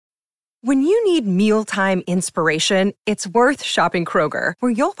When you need mealtime inspiration, it's worth shopping Kroger,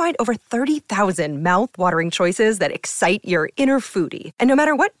 where you'll find over 30,000 mouth-watering choices that excite your inner foodie. And no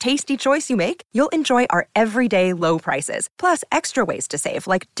matter what tasty choice you make, you'll enjoy our everyday low prices, plus extra ways to save,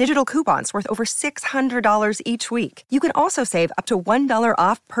 like digital coupons worth over $600 each week. You can also save up to $1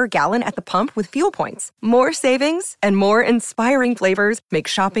 off per gallon at the pump with fuel points. More savings and more inspiring flavors make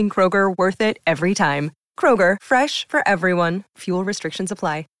shopping Kroger worth it every time. Kroger, fresh for everyone. Fuel restrictions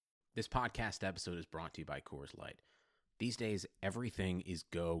apply. This podcast episode is brought to you by Coors Light. These days, everything is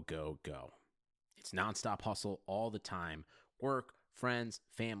go, go, go. It's nonstop hustle all the time. Work, friends,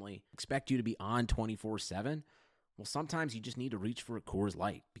 family, expect you to be on 24/7. Well, sometimes you just need to reach for a Coors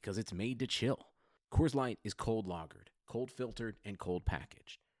Light because it's made to chill. Coors Light is cold lagered, cold filtered, and cold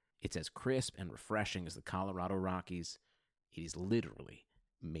packaged. It's as crisp and refreshing as the Colorado Rockies. It is literally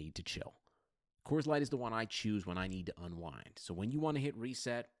made to chill. Coors Light is the one I choose when I need to unwind. So when you want to hit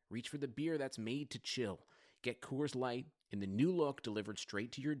reset, reach for the beer that's made to chill. Get Coors Light in the new look delivered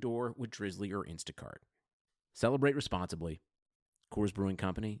straight to your door with Drizzly or Instacart. Celebrate responsibly. Coors Brewing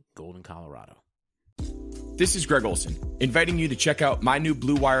Company, Golden, Colorado. This is Greg Olson, inviting you to check out my new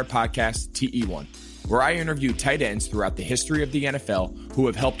Blue Wire podcast, TE1, where I interview tight ends throughout the history of the NFL who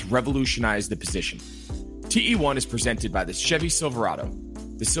have helped revolutionize the position. TE1 is presented by the Chevy Silverado.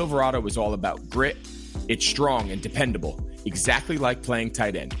 The Silverado is all about grit. It's strong and dependable, exactly like playing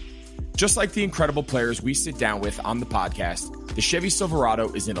tight end. Just like the incredible players we sit down with on the podcast, the Chevy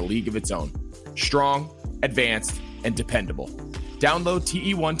Silverado is in a league of its own. Strong, advanced, and dependable. Download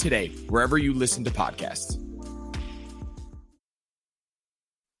TE1 today, wherever you listen to podcasts.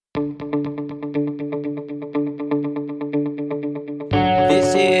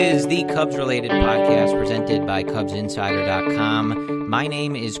 This is the Cubs-related podcast presented by CubsInsider.com. My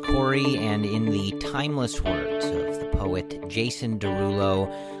name is Corey, and in the timeless words of the poet Jason Derulo,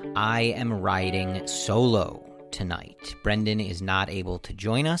 I am riding solo tonight. Brendan is not able to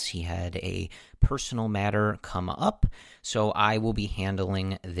join us. He had a personal matter come up, so I will be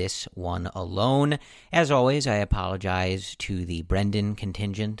handling this one alone. As always, I apologize to the Brendan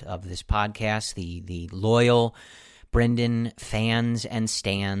contingent of this podcast, the loyal Brendan fans and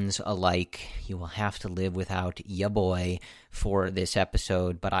stans alike. You will have to live without ya boy for this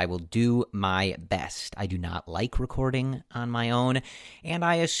episode, but I will do my best. I do not like recording on my own, and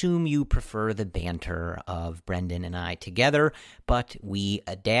I assume you prefer the banter of Brendan and I together, but we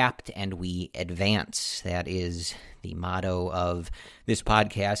adapt and we advance. That is the motto of this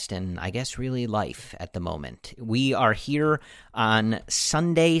podcast, and I guess really life at the moment. We are here on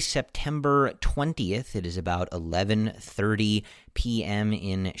Sunday, September 20th. It is about 11:30 p.m.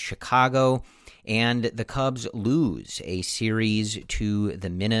 in Chicago, and the Cubs lose a series to the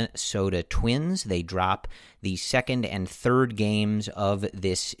Minnesota Twins. They drop the second and third games of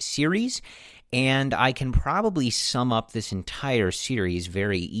this series, and I can probably sum up this entire series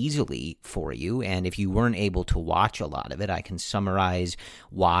very easily for you, and if you weren't able to watch a lot of it, I can summarize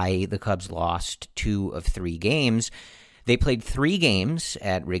why the Cubs lost 2 of 3 games. They played 3 games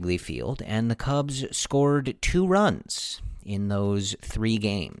at Wrigley Field, and the Cubs scored 2 runs in those 3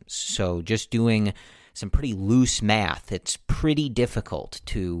 games. So just doing some pretty loose math, it's pretty difficult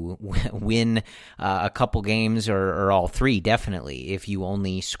to win a couple games, or all 3 definitely, if you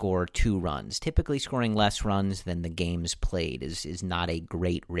only score 2 runs. Typically scoring less runs than the games played is not a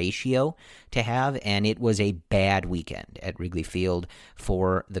great ratio to have, and it was a bad weekend at Wrigley Field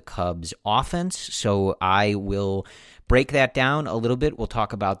for the Cubs offense. So I will break that down a little bit. We'll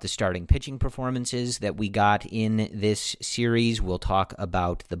talk about the starting pitching performances that we got in this series. We'll talk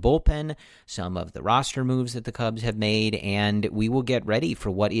about the bullpen, some of the roster moves that the Cubs have made, and we will get ready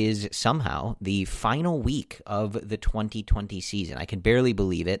for what is somehow the final week of the 2020 season. I can barely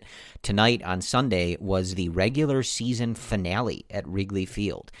believe it. Tonight on Sunday was the regular season finale at Wrigley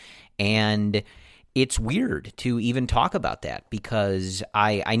Field, and it's weird to even talk about that because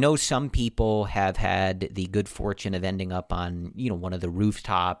I know some people have had the good fortune of ending up on, one of the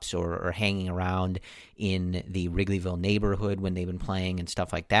rooftops or hanging around in the Wrigleyville neighborhood when they've been playing and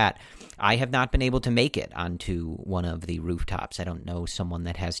stuff like that. I have not been able to make it onto one of the rooftops. I don't know someone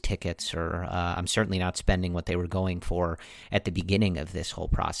that has tickets, or I'm certainly not spending what they were going for at the beginning of this whole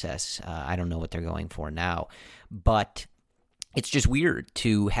process. I don't know what they're going for now, but it's just weird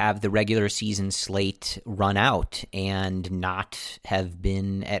to have the regular season slate run out and not have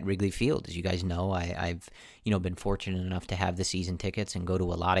been at Wrigley Field. As you guys know, I've been fortunate enough to have the season tickets and go to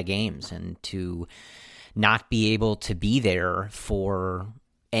a lot of games, and to not be able to be there for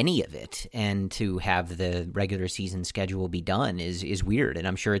any of it, and to have the regular season schedule be done is weird. And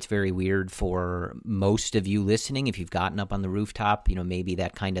I'm sure it's very weird for most of you listening. If you've gotten up on the rooftop, maybe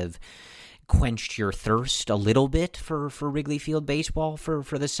that kind of quenched your thirst a little bit for Wrigley Field baseball for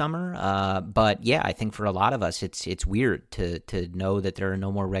the summer. But yeah, I think for a lot of us, it's weird to know that there are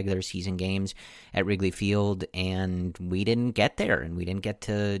no more regular season games at Wrigley Field, and we didn't get there, and we didn't get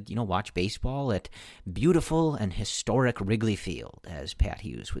to, watch baseball at beautiful and historic Wrigley Field, as Pat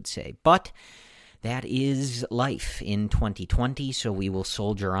Hughes would say. But that is life in 2020, so we will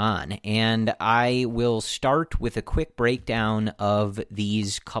soldier on. And I will start with a quick breakdown of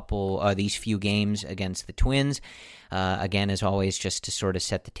these few games against the Twins. Again, as always, just to sort of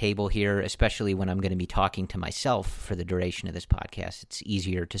set the table here, especially when I'm going to be talking to myself for the duration of this podcast. It's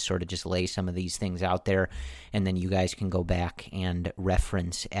easier to sort of just lay some of these things out there, and then you guys can go back and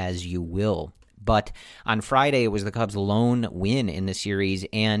reference as you will. But on Friday, it was the Cubs' lone win in the series,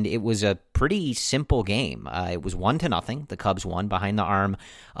 and it was a pretty simple game. It was 1-0. The Cubs won behind the arm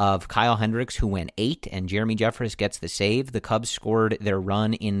of Kyle Hendricks, who went 8, and Jeremy Jeffress gets the save. The Cubs scored their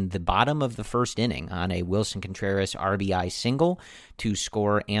run in the bottom of the first inning on a Wilson Contreras RBI single to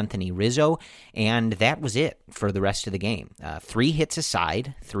score Anthony Rizzo, and that was it for the rest of the game. 3 hits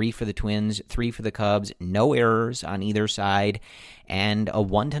aside, 3 for the Twins, 3 for the Cubs, no errors on either side, and a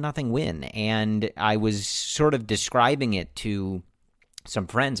 1-0 win. And I was sort of describing it to some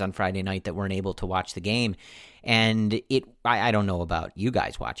friends on Friday night that weren't able to watch the game. And I don't know about you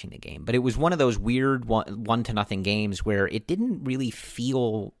guys watching the game, but it was one of those weird 1-0 games where it didn't really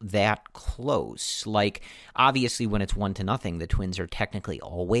feel that close. Like, obviously when it's 1-0, the Twins are technically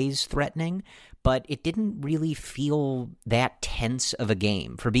always threatening, but it didn't really feel that tense of a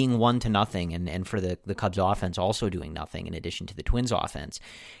game for being 1-0 and for the Cubs offense also doing nothing in addition to the Twins offense.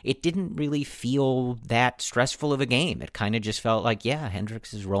 It didn't really feel that stressful of a game. It kind of just felt like, yeah,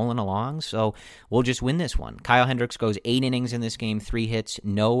 Hendricks is rolling along, so we'll just win this one. Kyle Hendricks goes 8 innings in this game, 3 hits,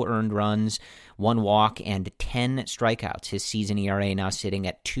 no earned runs, 1 walk, and 10 strikeouts. His season ERA now sitting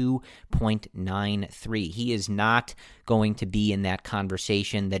at 2.93. He is not going to be in that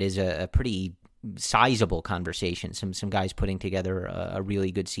conversation that is a pretty sizable conversation. Some guys putting together a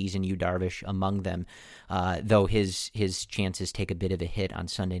really good season, Yu Darvish among them, though his chances take a bit of a hit on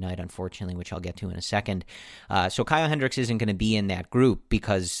Sunday night, unfortunately, which I'll get to in a second. So Kyle Hendricks isn't going to be in that group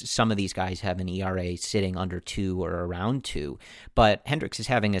because some of these guys have an ERA sitting under 2 or around 2, but Hendricks is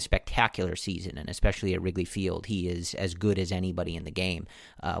having a spectacular season, and especially at Wrigley Field, he is as good as anybody in the game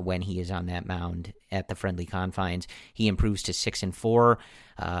when he is on that mound at the friendly confines. He improves to 6-4.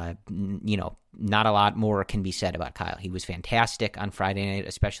 Not a lot more can be said about Kyle. He was fantastic on Friday night,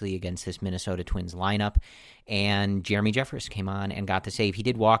 especially against this Minnesota Twins lineup. And Jeremy Jeffress came on and got the save. He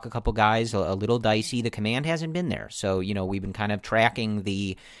did walk a couple guys, a little dicey. The command hasn't been there. So, we've been kind of tracking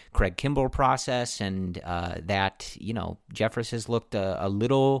the Craig Kimbrell process, and that, Jeffress has looked a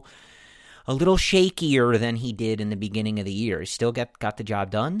little shakier than he did in the beginning of the year. He still got the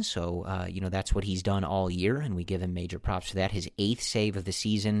job done, so that's what he's done all year, and we give him major props for that. His 8th save of the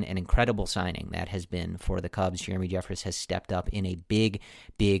season, an incredible signing that has been for the Cubs. Jeremy Jeffress has stepped up in a big,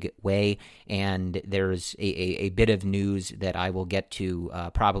 big way, and there's a bit of news that I will get to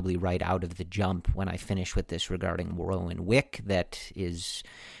probably right out of the jump when I finish with this regarding Rowan Wick that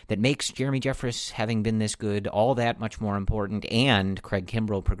makes Jeremy Jeffress, having been this good, all that much more important, and Craig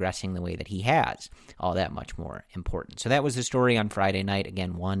Kimbrell progressing the way that he has, all that much more important. So that was the story on Friday night.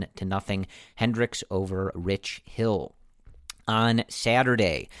 Again, 1-0. Hendricks over Rich Hill. On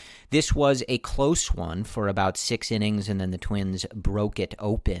Saturday, this was a close one for about 6 innings, and then the Twins broke it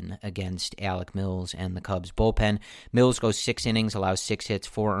open against Alec Mills and the Cubs bullpen. Mills goes 6 innings, allows 6 hits,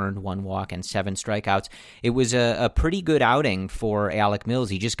 4 earned, 1 walk, and 7 strikeouts. It was a pretty good outing for Alec Mills.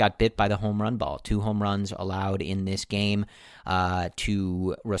 He just got bit by the home run ball. 2 home runs allowed in this game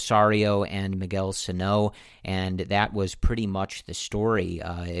to Rosario and Miguel Sano, and that was pretty much the story.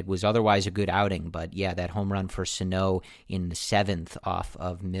 It was otherwise a good outing, but yeah, that home run for Sano in the 7th off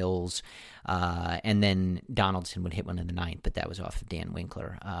of Mills, and then Donaldson would hit one in the 9th, but that was off of Dan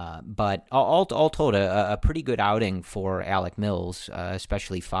Winkler. But all told, a pretty good outing for Alec Mills,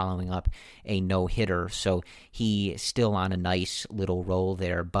 especially following up a no-hitter, so he still on a nice little roll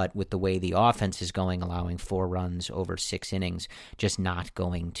there, but with the way the offense is going, allowing 4 runs over 6 innings, just not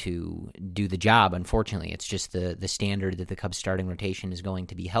going to do the job, unfortunately. It's just the standard that the Cubs starting rotation is going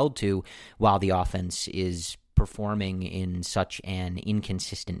to be held to, while the offense is performing in such an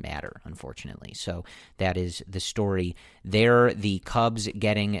inconsistent manner, unfortunately. So that is the story there. The Cubs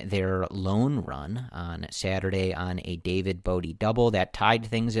getting their lone run on Saturday on a David Bote double that tied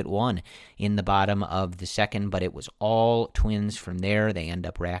things at 1 in the bottom of the second, but it was all Twins from there. They end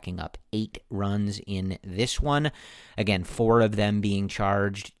up racking up 8 runs in this one. Again, 4 of them being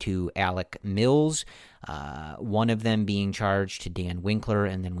charged to Alec Mills, 1 of them being charged to Dan Winkler,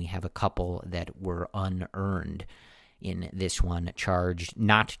 and then we have a couple that were unearned in this one,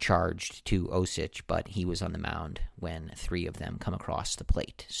 not charged to Osich, but he was on the mound when 3 of them come across the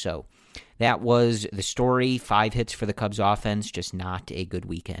plate. So that was the story. 5 hits for the Cubs offense, just not a good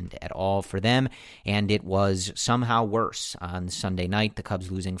weekend at all for them, and it was somehow worse on Sunday night. The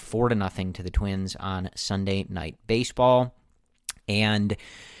Cubs losing 4-0 to the Twins on Sunday Night Baseball, and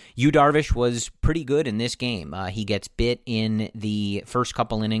Yu Darvish was pretty good in this game. He gets bit in the first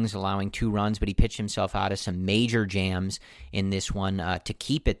couple innings, allowing 2 runs, but he pitched himself out of some major jams in this one to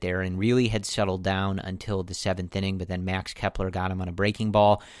keep it there and really had settled down until the 7th inning. But then Max Kepler got him on a breaking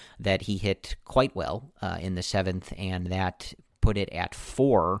ball that he hit quite well in the 7th, and that put it at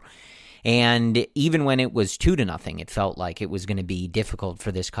 4. And even when it was 2-0, it felt like it was going to be difficult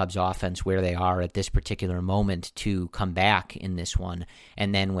for this Cubs offense where they are at this particular moment to come back in this one.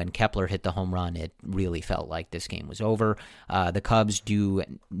 And then when Kepler hit the home run, it really felt like this game was over. The Cubs do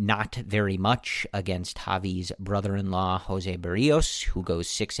not very much against Javi's brother-in-law, Jose Berrios, who goes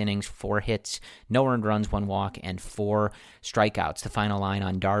 6 innings, 4 hits, no earned runs, 1 walk, and 4 strikeouts. The final line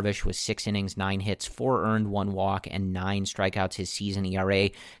on Darvish was 6 innings, 9 hits, 4 earned, 1 walk, and 9 strikeouts. His season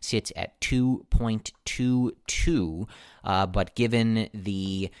ERA sits at 2.22, but given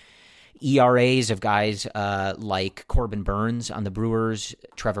the ERAs of guys like Corbin Burns on the Brewers,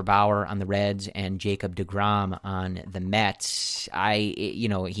 Trevor Bauer on the Reds, and Jacob deGrom on the Mets,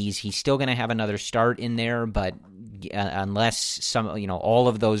 he's still going to have another start in there, but unless all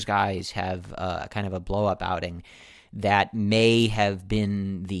of those guys have kind of a blow-up outing, that may have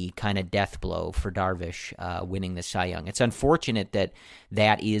been the kind of death blow for Darvish winning the Cy Young. It's unfortunate that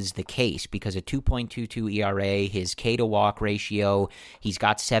that is the case because a 2.22 ERA, his K-to-walk ratio, he's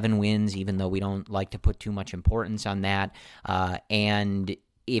got 7 wins, even though we don't like to put too much importance on that. And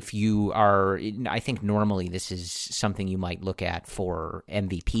if you are, I think normally this is something you might look at for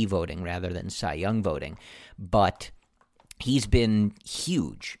MVP voting rather than Cy Young voting, but he's been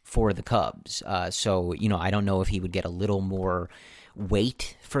huge for the Cubs. So, I don't know if he would get a little more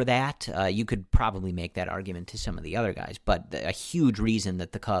weight for that. You could probably make that argument to some of the other guys, but a huge reason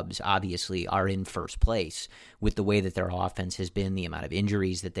that the Cubs obviously are in first place with the way that their offense has been, the amount of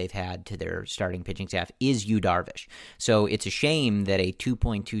injuries that they've had to their starting pitching staff, is Yu Darvish. So it's a shame that a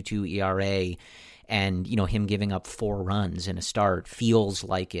 2.22 ERA and, him giving up 4 runs in a start feels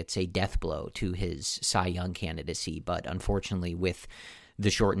like it's a death blow to his Cy Young candidacy. But unfortunately, with the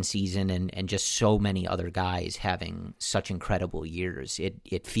shortened season and just so many other guys having such incredible years,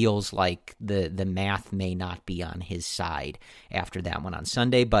 it feels like the math may not be on his side after that one on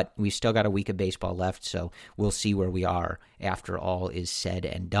Sunday. But we've still got a week of baseball left, so we'll see where we are after all is said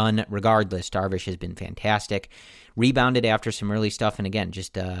and done. Regardless, Darvish has been fantastic. Rebounded after some early stuff, and again,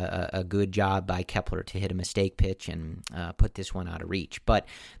 just a good job by Kepler to hit a mistake pitch and put this one out of reach. But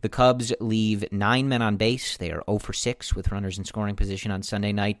the Cubs leave 9 men on base. They are 0 for 6 with runners in scoring position on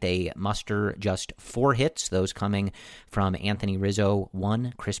Sunday night. They muster just 4 hits, those coming from Anthony Rizzo,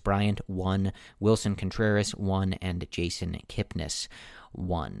 1, Chris Bryant, 1, Wilson Contreras, 1, and Jason Kipnis,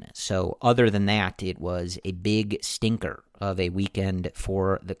 1. So other than that, it was a big stinker of a weekend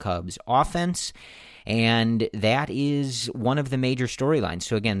for the Cubs offense. And that is one of the major storylines.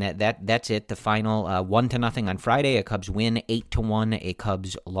 So again, that's it. The final 1-0 on Friday, a Cubs win, 8-1, a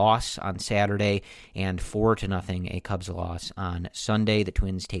Cubs loss on Saturday, and 4-0, a Cubs loss on Sunday. The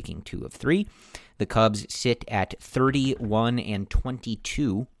Twins taking 2 of 3. The Cubs sit at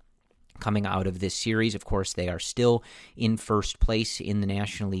 31-22. Coming out of this series. Of course, they are still in first place in the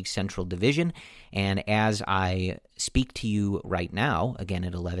National League Central Division, and as I speak to you right now, again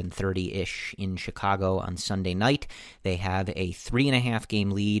at 11:30-ish in Chicago on Sunday night, they have a 3.5 game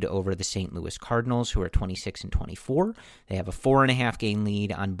lead over the St. Louis Cardinals, who are 26-24. They have a 4.5 game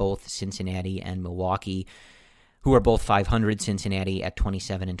lead on both Cincinnati and Milwaukee, who are both 500, Cincinnati at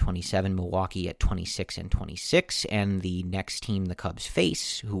 27-27, Milwaukee at 26-26, and the next team the Cubs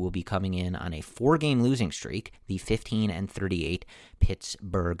face, who will be coming in on a 4-game losing streak, the 15-38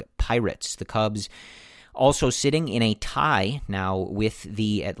 Pittsburgh Pirates. The Cubs Also sitting in a tie now with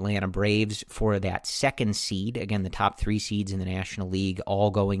the Atlanta Braves for that second seed. Again, the top 3 seeds in the National League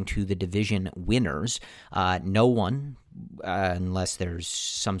all going to the division winners. No one, unless there's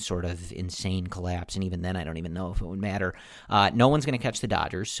some sort of insane collapse, and even then I don't even know if it would matter. No one's going to catch the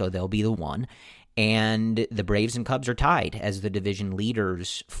Dodgers, so they'll be the one. And the Braves and Cubs are tied as the division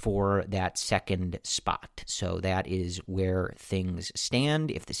leaders for that second spot. So that is where things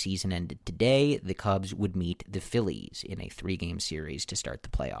stand. If the season ended today, the Cubs would meet the Phillies in a 3-game series to start the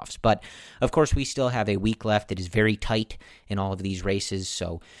playoffs. But, of course, we still have a week left. It is very tight in all of these races,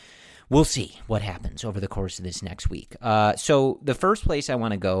 so we'll see what happens over the course of this next week. So the first place I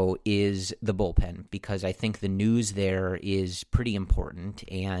want to go is the bullpen, because I think the news there is pretty important,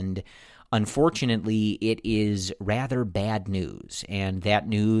 and unfortunately, it is rather bad news, and that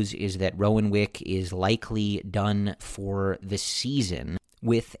news is that Rowan Wick is likely done for the season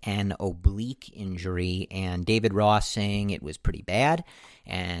with an oblique injury, and David Ross saying it was pretty bad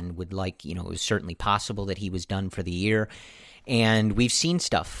and would it was certainly possible that he was done for the year. And we've seen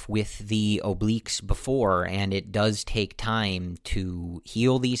stuff with the obliques before, and it does take time to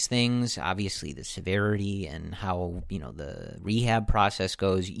heal these things. Obviously, the severity and how, the rehab process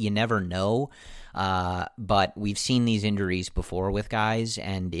goes, you never know. But we've seen these injuries before with guys,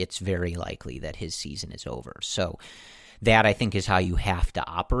 and it's very likely that his season is over. So that, I think, is how you have to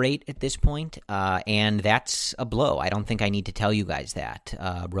operate at this point, and that's a blow. I don't think I need to tell you guys that.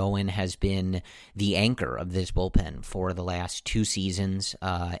 Rowan has been the anchor of this bullpen for the last 2 seasons,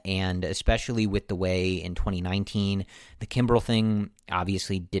 and especially with the way in 2019 the Kimbrel thing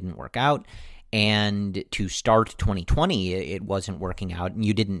obviously didn't work out. And to start 2020, it wasn't working out, and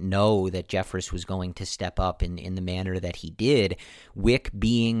you didn't know that Jeffress was going to step up in the manner that he did. Wick,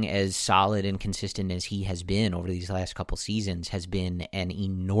 being as solid and consistent as he has been over these last couple seasons, has been an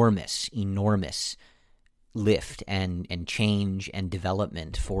enormous lift and change and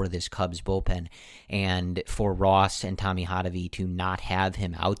development for this Cubs bullpen. And for Ross and Tommy Hotovy to not have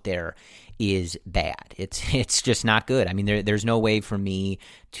him out there is bad. It's just not good. I mean, there's no way for me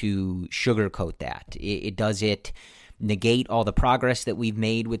to sugarcoat that. Does it negate all the progress that we've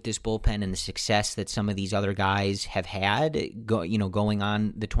made with this bullpen and the success that some of these other guys have had going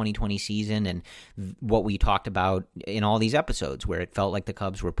on the 2020 season, and what we talked about in all these episodes where it felt like the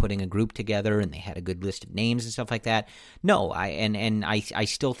Cubs were putting a group together and they had a good list of names and stuff like that? No, I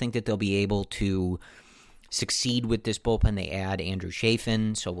still think that they'll be able to succeed with this bullpen. They add Andrew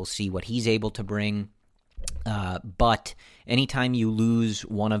Chafin, so we'll see what he's able to bring. But anytime you lose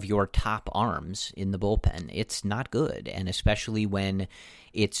one of your top arms in the bullpen, it's not good, and especially when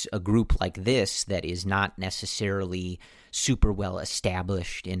it's a group like this that is not necessarily super well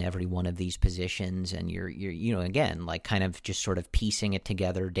established in every one of these positions, and you're again, like kind of just sort of piecing it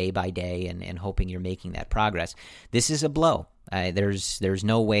together day by day and hoping you're making that progress. This is a blow. There's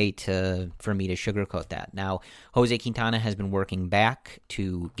no way for me to sugarcoat that. Now, Jose Quintana has been working back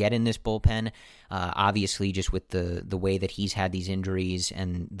to get in this bullpen. Obviously, just with the way that he's had these injuries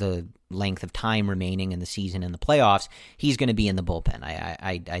and the length of time remaining in the season and the playoffs, he's going to be in the bullpen.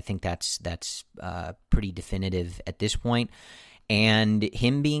 I think that's pretty definitive at this point. And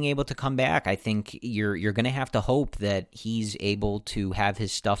him being able to come back, I think you're going to have to hope that he's able to have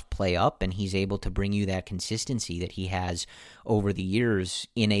his stuff play up and he's able to bring you that consistency that he has over the years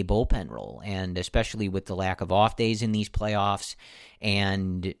in a bullpen role. And especially with the lack of off days in these playoffs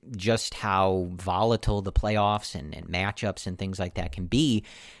and just how volatile the playoffs and matchups and things like that can be,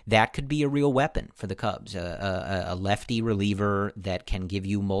 that could be a real weapon for the Cubs, a lefty reliever that can give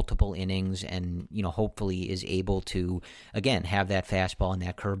you multiple innings and, hopefully is able to, again, have that fastball and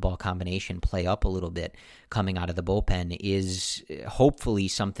that curveball combination play up a little bit coming out of the bullpen is hopefully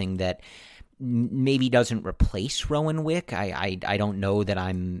something that maybe doesn't replace Rowan Wick. I don't know that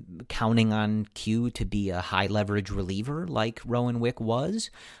I'm counting on Q to be a high leverage reliever like Rowan Wick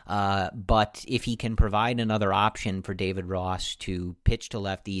was, but if he can provide another option for David Ross to pitch to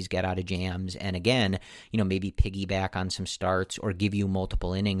lefties, get out of jams, and again, maybe piggyback on some starts or give you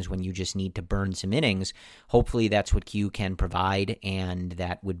multiple innings when you just need to burn some innings, hopefully that's what Q can provide, and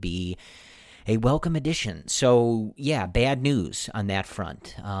that would be a welcome addition. So yeah, bad news on that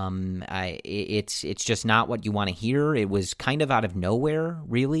front. It's just not what you want to hear. It was kind of out of nowhere,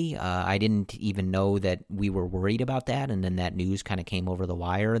 really. I didn't even know that we were worried about that, and then that news kind of came over the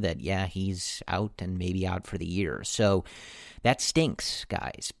wire that he's out and maybe out for the year. So that stinks,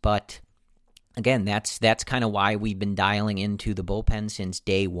 guys. But again, that's kind of why we've been dialing into the bullpen since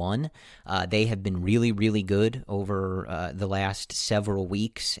day one. They have been really, really good over the last several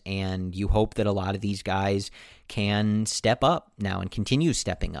weeks, and you hope that a lot of these guys can step up now and continue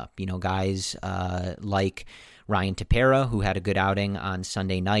stepping up. Guys like Ryan Tepera, who had a good outing on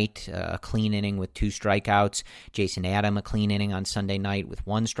Sunday night, a clean inning with 2 strikeouts. Jason Adam, a clean inning on Sunday night with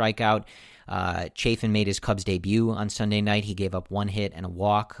 1 strikeout. Chafin made his Cubs debut on Sunday night. He gave up 1 hit and a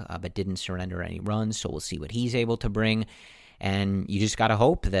walk, but didn't surrender any runs, so we'll see what he's able to bring. And you just got to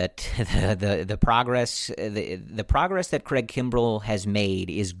hope that the progress that Craig Kimbrel has made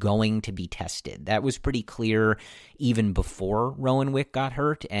is going to be tested. That was pretty clear even before Rowan Wick got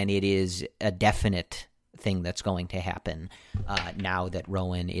hurt, and it is a definite thing that's going to happen now that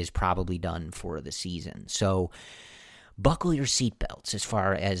Rowan is probably done for the season. So buckle your seatbelts as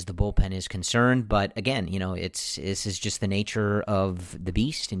far as the bullpen is concerned. But again, this is just the nature of the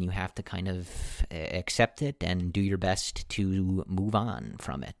beast, and you have to kind of accept it and do your best to move on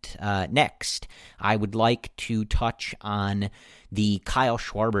from it. Next, I would like to touch on the Kyle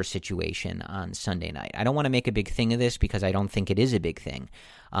Schwarber situation on Sunday night. I don't want to make a big thing of this because I don't think it is a big thing.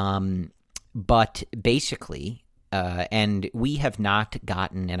 But basically, and we have not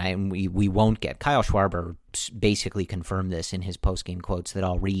gotten, and we won't get, Kyle Schwarber basically confirmed this in his post-game quotes that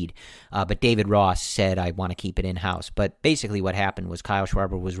I'll read, but David Ross said, I want to keep it in-house. But basically what happened was Kyle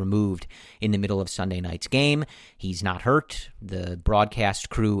Schwarber was removed in the middle of Sunday night's game. He's not hurt. The broadcast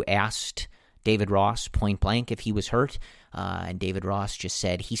crew asked David Ross point blank if he was hurt, and David Ross just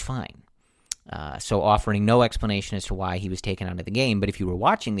said he's fine. So offering no explanation as to why he was taken out of the game. But if you were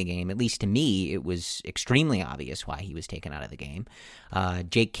watching the game, at least to me, it was extremely obvious why he was taken out of the game.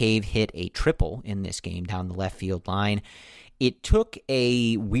 Jake Cave hit a triple in this game down the left field line. It took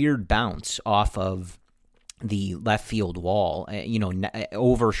a weird bounce off of the left field wall,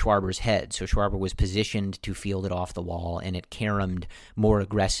 over Schwarber's head. So Schwarber was positioned to field it off the wall, and it caromed more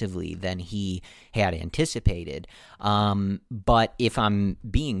aggressively than he had anticipated. But if I'm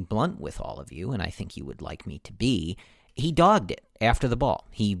being blunt with all of you, and I think you would like me to be, he dogged it after the ball.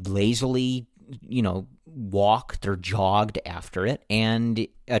 He lazily, walked or jogged after it, and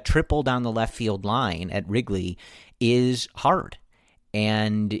a triple down the left field line at Wrigley is hard.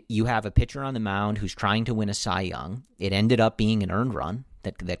 And you have a pitcher on the mound who's trying to win a Cy Young. It ended up being an earned run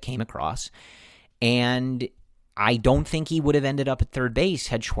that came across. And I don't think he would have ended up at third base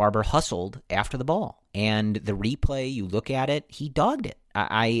had Schwarber hustled after the ball. And the replay, you look at it, he dogged it.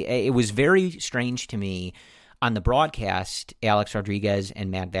 It was very strange to me. On the broadcast, Alex Rodriguez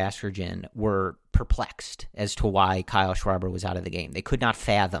and Matt Vasgersian were perplexed as to why Kyle Schwarber was out of the game. They could not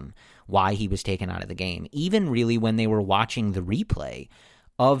fathom why he was taken out of the game. Even really when they were watching the replay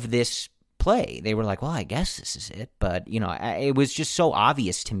of this play, they were like, well, I guess this is it. But, it was just so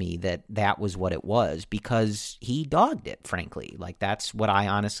obvious to me that was what it was because he dogged it, frankly. Like, that's what I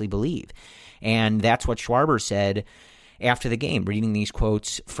honestly believe. And that's what Schwarber said after the game, reading these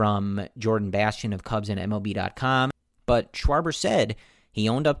quotes from Jordan Bastian of Cubs and MLB.com. But Schwarber said he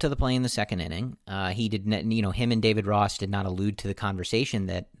owned up to the play in the second inning. He didn't, him and David Ross did not allude to the conversation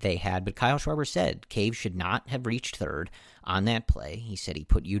that they had, but Kyle Schwarber said Cave should not have reached third on that play. He said he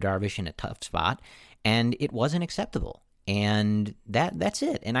put Yu Darvish in a tough spot, and it wasn't acceptable. And that's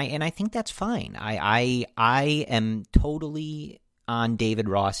it. And I think that's fine. I am totally on David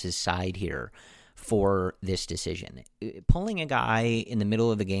Ross's side here for this decision. Pulling a guy in the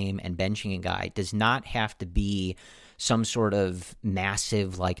middle of the game and benching a guy does not have to be some sort of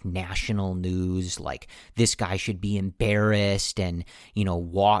massive, national news, like this guy should be embarrassed and,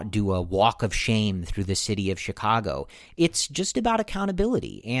 do a walk of shame through the city of Chicago. It's just about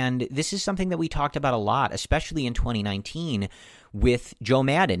accountability. And this is something that we talked about a lot, especially in 2019 with Joe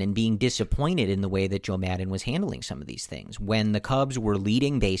Maddon and being disappointed in the way that Joe Maddon was handling some of these things. When the Cubs were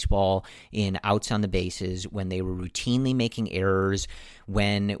leading baseball in outs on the bases, when they were routinely making errors,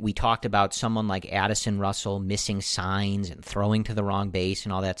 when we talked about someone like Addison Russell missing signs and throwing to the wrong base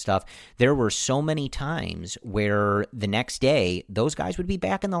and all that stuff, there were so many times where the next day those guys would be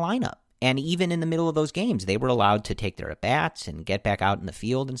back in the lineup. And even in the middle of those games, they were allowed to take their at-bats and get back out in the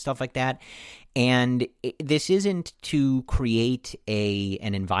field and stuff like that. And this isn't to create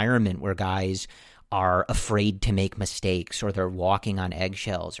an environment where guys are afraid to make mistakes or they're walking on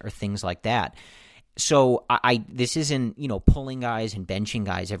eggshells or things like that. So this isn't, pulling guys and benching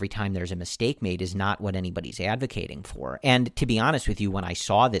guys every time there's a mistake made is not what anybody's advocating for. And to be honest with you, when I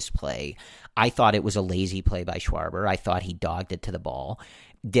saw this play, I thought it was a lazy play by Schwarber. I thought he dogged it to the ball.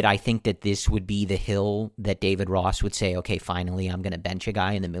 Did I think that this would be the hill that David Ross would say, okay, finally I'm going to bench a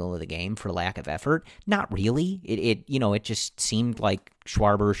guy in the middle of the game for lack of effort? Not really. It just seemed like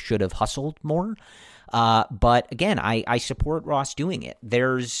Schwarber should have hustled more. But again, I support Ross doing it.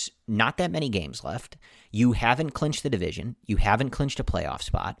 There's not that many games left. You haven't clinched the division. You haven't clinched a playoff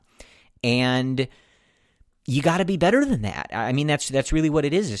spot. And you got to be better than that. I mean, that's really what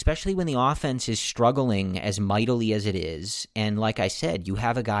it is, especially when the offense is struggling as mightily as it is. And like I said, you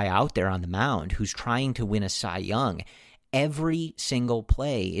have a guy out there on the mound who's trying to win a Cy Young. Every single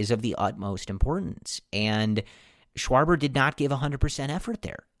play is of the utmost importance. And Schwarber did not give 100% effort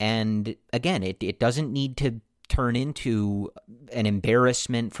there. And again, it doesn't need to turn into an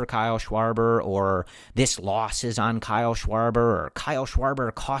embarrassment for Kyle Schwarber, or this loss is on Kyle Schwarber, or Kyle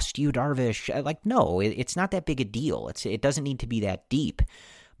Schwarber cost you Darvish. Like, no, it's not that big a deal. It doesn't need to be that deep.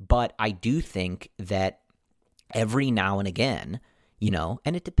 But I do think that every now and again,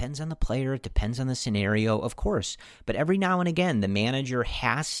 and it depends on the player, it depends on the scenario, of course, but every now and again, the manager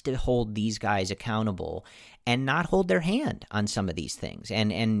has to hold these guys accountable and not hold their hand on some of these things.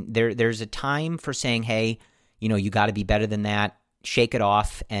 And there's a time for saying, hey, you got to be better than that, shake it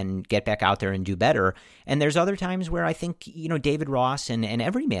off and get back out there and do better. And there's other times where I think, David Ross and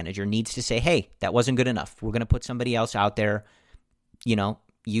every manager needs to say, hey, that wasn't good enough. We're going to put somebody else out there.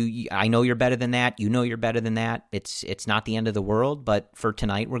 I know you're better than that. You're better than that. It's not the end of the world, but for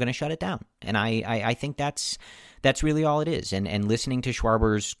tonight, we're going to shut it down. And I think that's really all it is. And listening to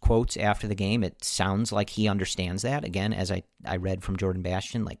Schwarber's quotes after the game, it sounds like he understands that. Again, as I read from Jordan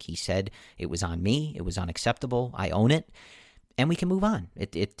Bastian, like he said, it was on me. It was unacceptable. I own it. And we can move on.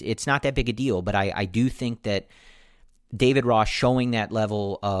 It's not that big a deal, but I do think that David Ross showing that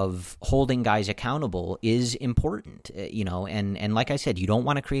level of holding guys accountable is important, and like I said, you don't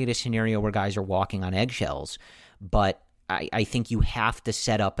want to create a scenario where guys are walking on eggshells, but I think you have to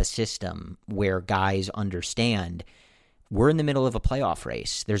set up a system where guys understand we're in the middle of a playoff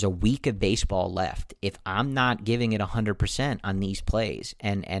race. There's a week of baseball left. If I'm not giving it 100% on these plays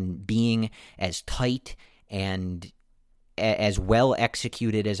and being as tight and as well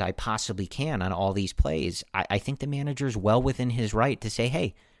executed as I possibly can on all these plays, I think the manager's well within his right to say,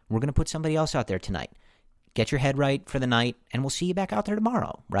 hey, we're going to put somebody else out there tonight. Get your head right for the night, and we'll see you back out there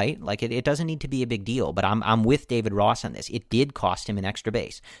tomorrow, right? Like, it doesn't need to be a big deal, but I'm with David Ross on this. It did cost him an extra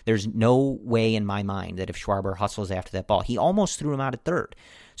base. There's no way in my mind that if Schwarber hustles after that ball, he almost threw him out at third.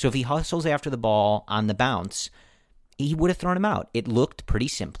 So if he hustles after the ball on the bounce, he would have thrown him out. It looked pretty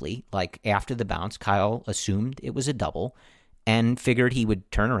simply like after the bounce, Kyle assumed it was a double and figured he would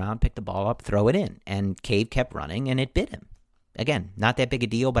turn around, pick the ball up, throw it in. And Cave kept running, and it bit him. Again, not that big a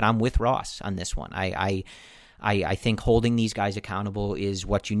deal, but I'm with Ross on this one. I think holding these guys accountable is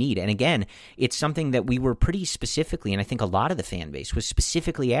what you need. And again, it's something that we were pretty specifically, and I think a lot of the fan base was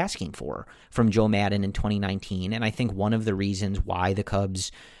specifically asking for from Joe Maddon in 2019. And I think one of the reasons why the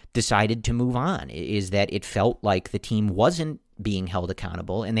Cubs decided to move on is that it felt like the team wasn't being held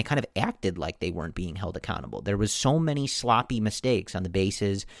accountable, and they kind of acted like they weren't being held accountable. There was so many sloppy mistakes on the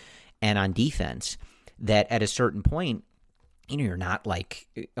bases and on defense that at a certain point, you're not like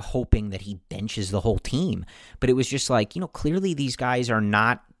hoping that he benches the whole team, but it was just like, clearly these guys are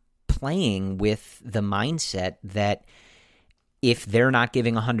not playing with the mindset that if they're not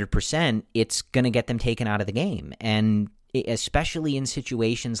giving 100%, it's going to get them taken out of the game. And especially in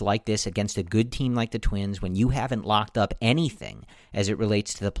situations like this against a good team like the Twins, when you haven't locked up anything as it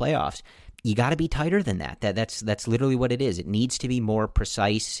relates to the playoffs, you got to be tighter than that. That's literally what it is. It needs to be more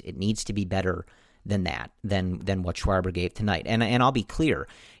precise. It needs to be better than that, than what Schwarber gave tonight. And I'll be clear,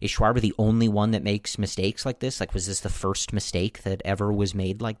 is Schwarber the only one that makes mistakes like this? Like, was this the first mistake that ever was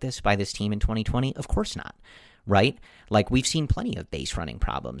made like this by this team in 2020? Of course not. Right? Like, we've seen plenty of base running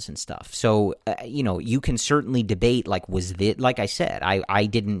problems and stuff. So, you can certainly debate, like, was this, like I said, I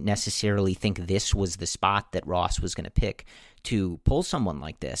didn't necessarily think this was the spot that Ross was going to pick to pull someone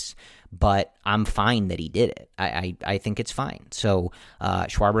like this, but I'm fine that he did it. I think it's fine. So,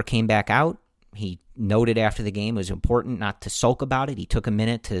 Schwarber came back out. He noted after the game it was important not to sulk about it. He took a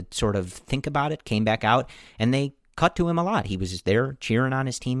minute to sort of think about it, came back out, and they cut to him a lot. He was there cheering on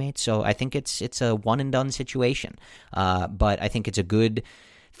his teammates. So I think it's a one-and-done situation. But I think it's a good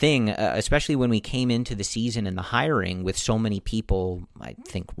thing, especially when we came into the season and the hiring with so many people, I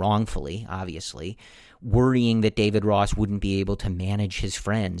think wrongfully, obviously, worrying that David Ross wouldn't be able to manage his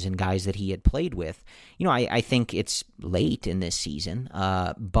friends and guys that he had played with. I think it's late in this season,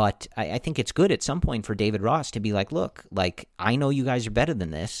 but I think it's good at some point for David Ross to be like, look, like, I know you guys are better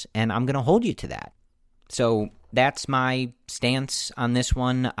than this, and I'm going to hold you to that. So that's my stance on this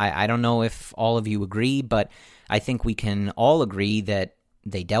one. I don't know if all of you agree, but I think we can all agree that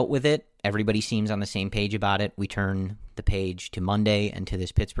they dealt with it. Everybody seems on the same page about it. We turn the page to Monday and to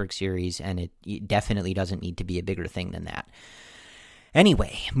this Pittsburgh series, and it definitely doesn't need to be a bigger thing than that.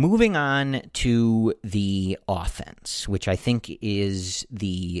 Anyway, moving on to the offense, which I think is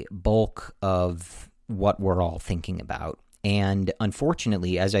the bulk of what we're all thinking about. And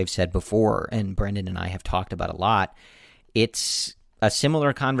unfortunately, as I've said before, and Brendan and I have talked about a lot, it's a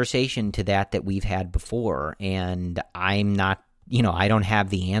similar conversation to that we've had before. And I'm not, I don't have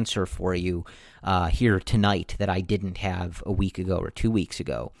the answer for you here tonight that I didn't have a week ago or 2 weeks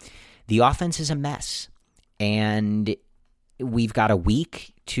ago. The offense is a mess, and we've got a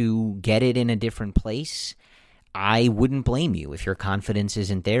week to get it in a different place. I wouldn't blame you if your confidence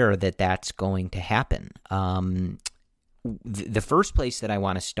isn't there that that's going to happen. The first place that I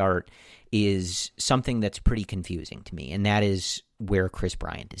want to start is something that's pretty confusing to me, and that is where Kris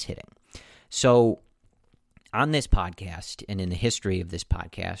Bryant is hitting. So on this podcast, and in the history of this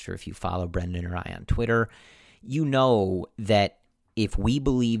podcast, or if you follow Brendan or I on Twitter, you know that if we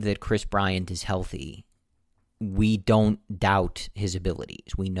believe that Kris Bryant is healthy, we don't doubt his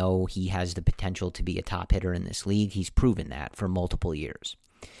abilities. We know he has the potential to be a top hitter in this league. He's proven that for multiple years.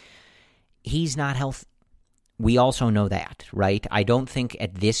 He's not healthy. We also know that, right? I don't think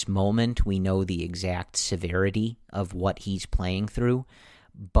at this moment we know the exact severity of what he's playing through,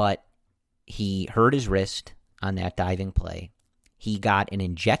 but he hurt his wrist on that diving play. He got an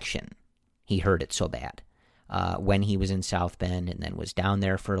injection. He hurt it so bad when he was in South Bend, and then was down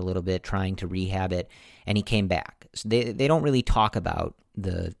there for a little bit trying to rehab it, and he came back. So they don't really talk about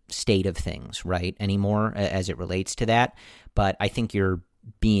the state of things, right, anymore as it relates to that, but I think you're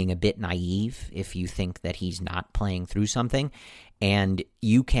being a bit naive if you think that he's not playing through something. And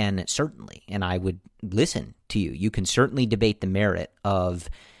you can certainly, and I would listen to you, you can certainly debate the merit of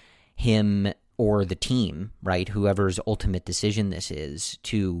him or the team, right, whoever's ultimate decision this is,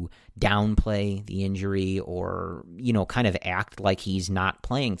 to downplay the injury or, kind of act like he's not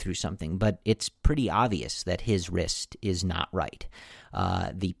playing through something. But it's pretty obvious that his wrist is not right.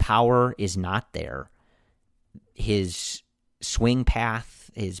 The power is not there. His swing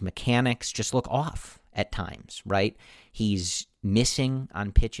path, his mechanics just look off at times, right? He's missing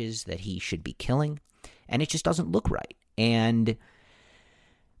on pitches that he should be killing, and it just doesn't look right. And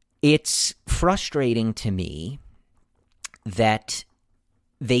it's frustrating to me that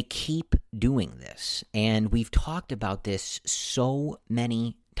they keep doing this, and we've talked about this so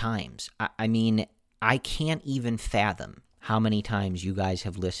many times. I mean, I can't even fathom how many times you guys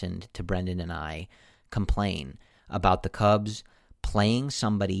have listened to Brendan and I complain about the Cubs playing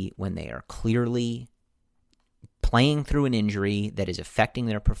somebody when they are clearly playing through an injury that is affecting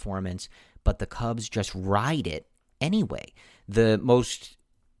their performance, but the Cubs just ride it anyway. The most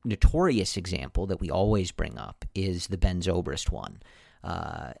notorious example that we always bring up is the Ben Zobrist one,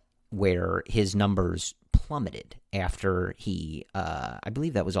 where his numbers plummeted after he, I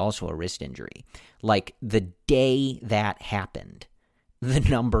believe that was also a wrist injury. Like the day that happened, the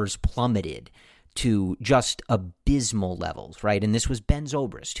numbers plummeted to just abysmal levels, right? And this was Ben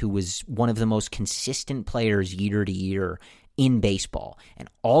Zobrist, who was one of the most consistent players year to year in baseball. And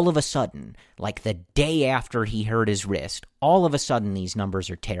all of a sudden, like the day after he hurt his wrist, all of a sudden these numbers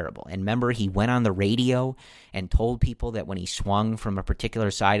are terrible. And remember, he went on the radio and told people that when he swung from a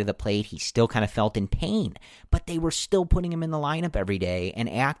particular side of the plate, he still kind of felt in pain. But they were still putting him in the lineup every day and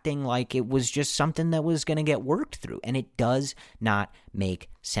acting like it was just something that was going to get worked through. And it does not make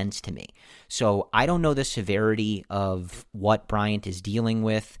sense to me. So I don't know the severity of what Bryant is dealing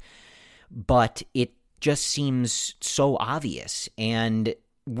with, but it just seems so obvious. And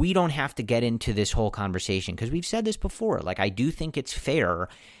we don't have to get into this whole conversation because we've said this before. Like, I do think it's fair.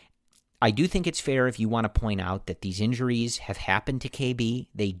 I do think it's fair if you want to point out that these injuries have happened to KB.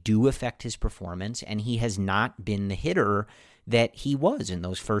 They do affect his performance, and he has not been the hitter that he was in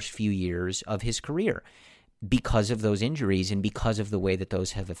those first few years of his career because of those injuries and because of the way that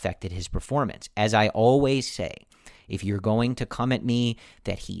those have affected his performance. As I always say, if you're going to come at me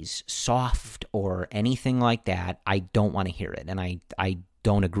that he's soft or anything like that, I don't want to hear it. And I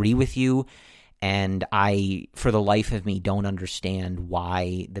don't agree with you. And I, for the life of me, don't understand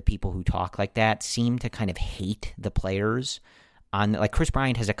why the people who talk like that seem to kind of hate the players. Like Kris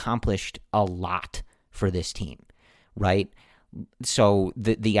Bryant has accomplished a lot for this team, right? So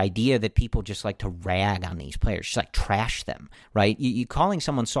the idea that people just like to rag on these players, just like trash them, right? You calling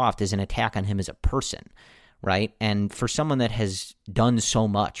someone soft is an attack on him as a person, right? And for someone that has done so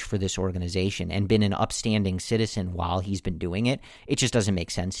much for this organization and been an upstanding citizen while he's been doing it, it just doesn't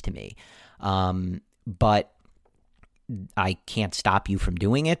make sense to me. But I can't stop you from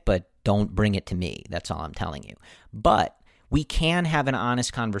doing it, but don't bring it to me. That's all I'm telling you. But we can have an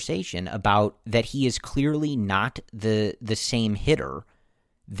honest conversation about that he is clearly not the same hitter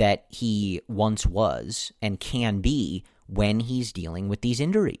that he once was and can be when he's dealing with these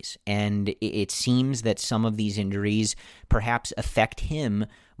injuries. And it seems that some of these injuries perhaps affect him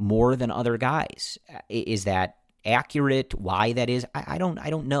more than other guys. Is that accurate why that is? I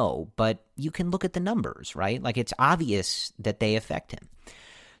don't know, but you can look at the numbers, right? Like, it's obvious that they affect him.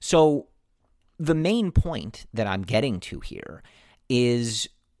 So the main point that I'm getting to here is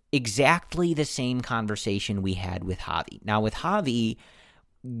exactly the same conversation we had with Javi. Now, with Javi,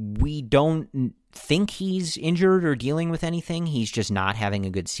 we don't think he's injured or dealing with anything. He's just not having a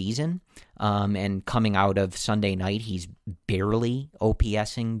good season. And coming out of Sunday night, he's barely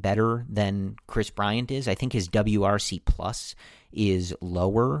OPSing better than Kris Bryant is. I think his WRC plus is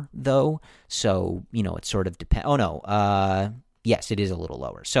lower, though. So, it sort of depends. Oh, no. Yes, it is a little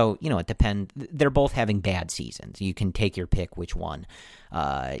lower. So, it depends. They're both having bad seasons. You can take your pick which one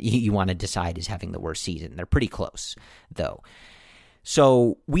you want to decide is having the worst season. They're pretty close, though.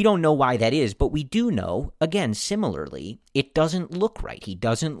 So we don't know why that is, but we do know, again, similarly, it doesn't look right. He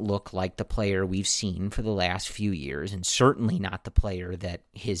doesn't look like the player we've seen for the last few years, and certainly not the player that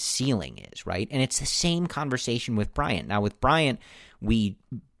his ceiling is, right? And it's the same conversation with Bryant. Now, with Bryant, we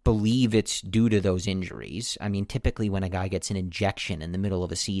believe it's due to those injuries. I mean, typically when a guy gets an injection in the middle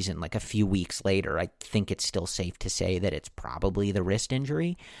of a season, like a few weeks later, I think it's still safe to say that it's probably the wrist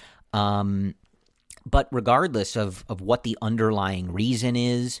injury. But regardless of what the underlying reason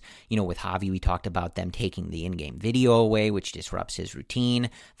is, with Javi, we talked about them taking the in-game video away, which disrupts his routine,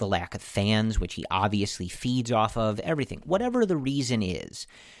 the lack of fans, which he obviously feeds off of, everything. Whatever the reason is,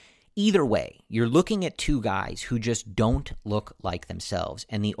 either way, you're looking at two guys who just don't look like themselves,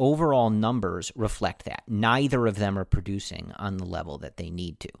 and the overall numbers reflect that. Neither of them are producing on the level that they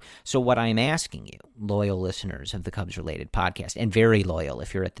need to. So what I'm asking you, loyal listeners of the Cubs-related podcast, and very loyal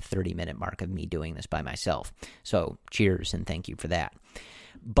if you're at the 30-minute mark of me doing this by myself, so cheers and thank you for that.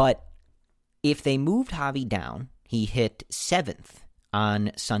 But if they moved Javi down, he hit 7th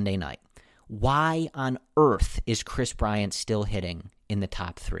on Sunday night. Why on earth is Kris Bryant still hitting in the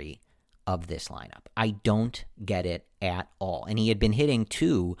top 3 of this lineup? I don't get it at all. And he had been hitting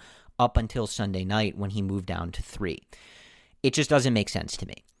 2 up until Sunday night when he moved down to 3. It just doesn't make sense to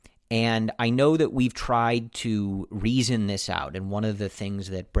me. And I know that we've tried to reason this out, and one of the things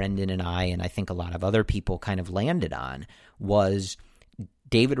that Brendan and I think a lot of other people kind of landed on was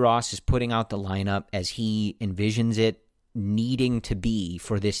David Ross is putting out the lineup as he envisions it needing to be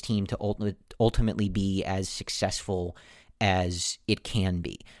for this team to ultimately be as successful as it can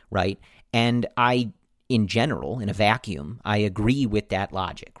be, right? And in general, in a vacuum, I agree with that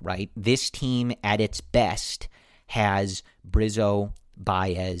logic, right? This team at its best has Brizzo,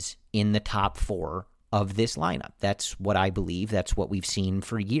 Baez in the top 4 of this lineup. That's what I believe. That's what we've seen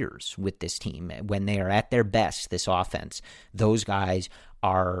for years with this team. When they are at their best, this offense, those guys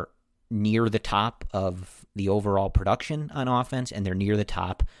are near the top of the overall production on offense, and they're near the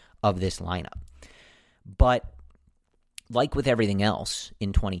top of this lineup. But like with everything else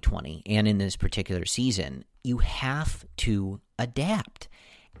in 2020 and in this particular season, you have to adapt.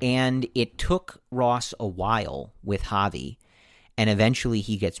 And it took Ross a while with Javi, and eventually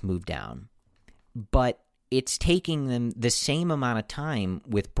he gets moved down. But it's taking them the same amount of time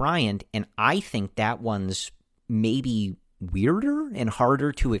with Bryant, and I think that one's maybe weirder and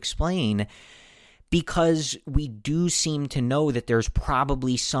harder to explain because we do seem to know that there's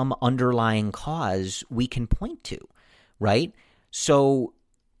probably some underlying cause we can point to, right? So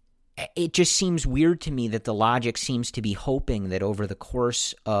it just seems weird to me that the logic seems to be hoping that over the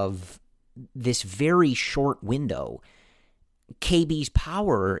course of this very short window, KB's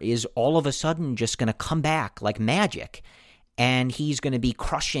power is all of a sudden just going to come back like magic, and he's going to be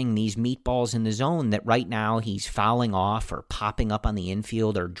crushing these meatballs in the zone that right now he's fouling off or popping up on the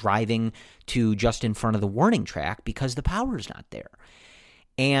infield or driving to just in front of the warning track because the power's not there.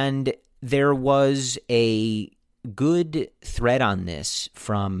 And there was a good thread on this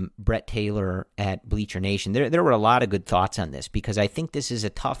from Brett Taylor at Bleacher Nation. There were a lot of good thoughts on this because I think this is a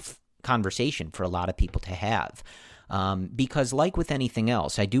tough conversation for a lot of people to have. Because like with anything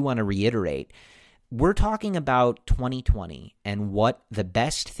else, I do want to reiterate, we're talking about 2020 and what the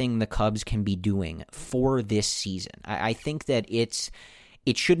best thing the Cubs can be doing for this season. I think that it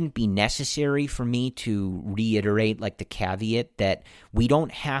shouldn't be necessary for me to reiterate like the caveat that we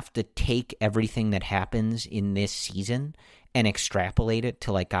don't have to take everything that happens in this season and extrapolate it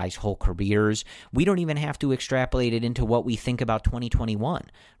to like guys' whole careers. We don't even have to extrapolate it into what we think about 2021,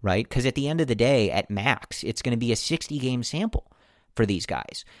 right? Because at the end of the day, at max, it's going to be a 60-game sample for these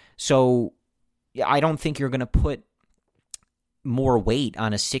guys. So I don't think you're going to put more weight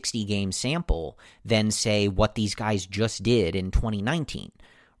on a 60-game sample than, say, what these guys just did in 2019,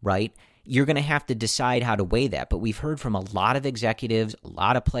 right? you're going to have to decide how to weigh that. But we've heard from a lot of executives, a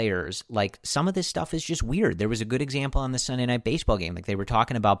lot of players, like some of this stuff is just weird. There was a good example on the Sunday Night Baseball game. Like they were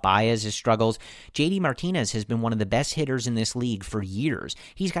talking about Baez's struggles. JD Martinez has been one of the best hitters in this league for years.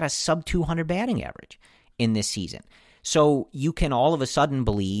 He's got a sub 200 batting average in this season. So you can all of a sudden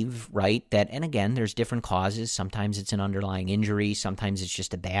believe, right, that, and again, there's different causes. Sometimes it's an underlying injury. Sometimes it's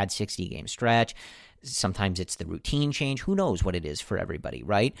just a bad 60-game stretch. Sometimes it's the routine change. Who knows what it is for everybody,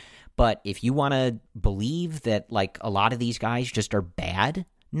 right? But if you want to believe that, like, a lot of these guys just are bad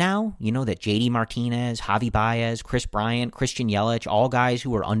now, you know, that JD Martinez, Javi Baez, Chris Bryant, Christian Yelich, all guys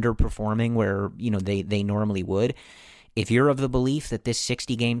who are underperforming where, you know, they normally would. If you're of the belief that this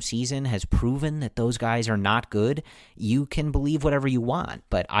 60-game season has proven that those guys are not good, you can believe whatever you want,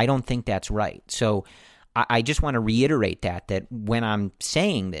 but I don't think that's right. So I just want to reiterate that when I'm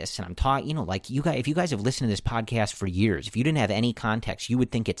saying this and I'm talking, you know, like you guys, if you guys have listened to this podcast for years, if you didn't have any context, you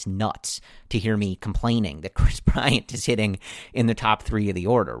would think it's nuts to hear me complaining that Chris Bryant is hitting in the top 3 of the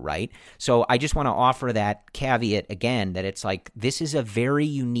order, right? So I just want to offer that caveat again, that it's like, this is a very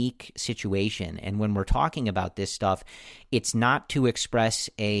unique situation. And when we're talking about this stuff, it's not to express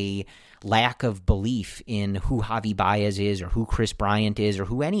a lack of belief in who Javi Baez is or who Chris Bryant is or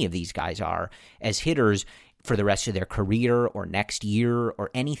who any of these guys are as hitters for the rest of their career or next year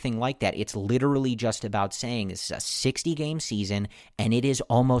or anything like that. It's literally just about saying this is a 60-game season and it is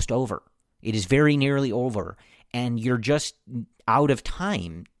almost over. It is very nearly over, and you're just out of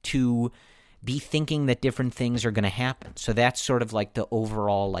time to be thinking that different things are going to happen. So that's sort of like the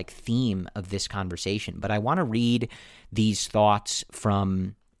overall like theme of this conversation. But I want to read these thoughts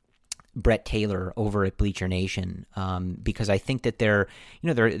from Brett Taylor over at Bleacher Nation, because I think that they're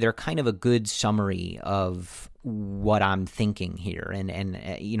kind of a good summary of what I'm thinking here, and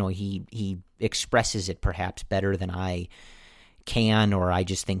you know, he expresses it perhaps better than I can, or I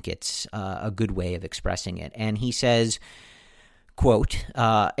just think it's a good way of expressing it. And he says, quote,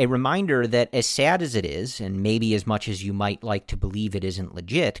 a reminder that as sad as it is, and maybe as much as you might like to believe it isn't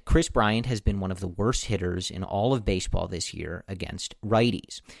legit, Chris Bryant has been one of the worst hitters in all of baseball this year against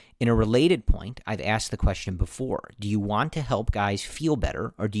righties. In a related point, I've asked the question before, do you want to help guys feel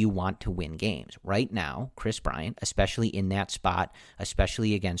better or do you want to win games? Right now, Chris Bryant, especially in that spot,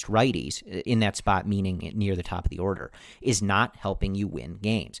 especially against righties, in that spot meaning near the top of the order, is not helping you win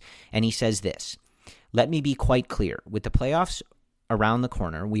games. And he says this, let me be quite clear, with the playoffs around the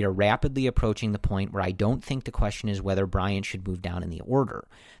corner, we are rapidly approaching the point where I don't think the question is whether Bryant should move down in the order.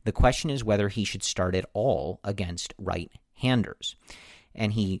 The question is whether he should start at all against right-handers.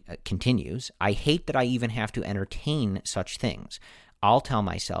 And he continues, I hate that I even have to entertain such things. I'll tell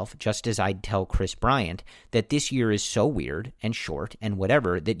myself, just as I'd tell Chris Bryant, that this year is so weird and short and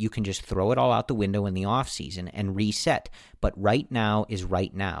whatever that you can just throw it all out the window in the offseason and reset. But right now is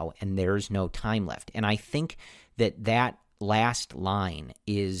right now, and there's no time left. And I think that last line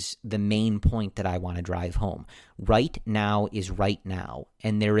is the main point that I want to drive home. Right now is right now,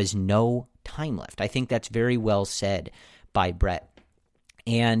 and there is no time left. I think that's very well said by Brett.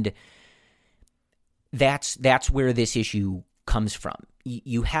 And that's where this issue comes from.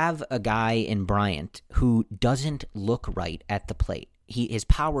 You have a guy in Bryant who doesn't look right at the plate. His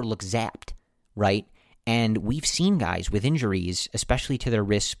power looks zapped, right? And we've seen guys with injuries, especially to their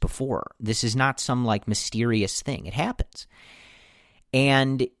wrists, before. This is not some like mysterious thing. It happens.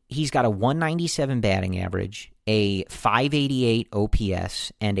 And he's got a 197 batting average, a 588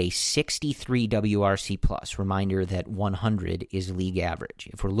 OPS, and a 63 WRC plus. Reminder that 100 is league average.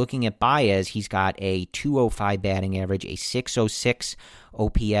 If we're looking at Baez, he's got a 205 batting average, a 606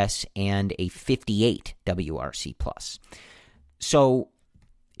 OPS, and a 58 WRC plus. So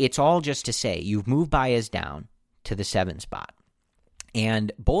it's all just to say you've moved Baez down to the 7 spot.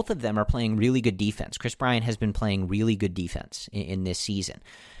 And both of them are playing really good defense. Chris Bryant has been playing really good defense in this season.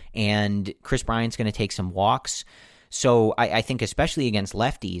 And Chris Bryant's going to take some walks. So I think especially against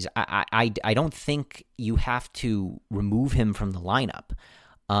lefties, I don't think you have to remove him from the lineup.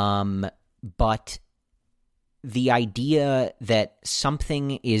 But the idea that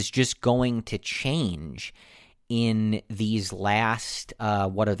something is just going to change in these last,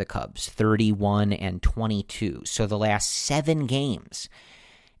 what are the Cubs, 31 and 22. So the last 7 games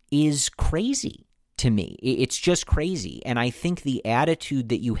is crazy to me. It's just crazy. And I think the attitude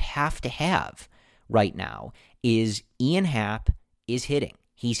that you have to have right now is Ian Happ is hitting.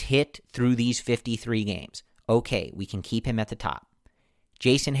 He's hit through these 53 games. Okay, we can keep him at the top.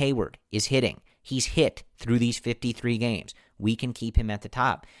 Jason Hayward is hitting. He's hit through these 53 games. We can keep him at the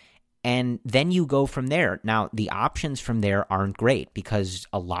top. And then you go from there. Now, the options from there aren't great because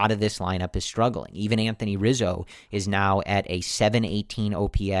a lot of this lineup is struggling. Even Anthony Rizzo is now at a 718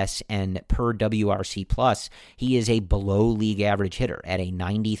 OPS, and per WRC Plus, he is a below league average hitter at a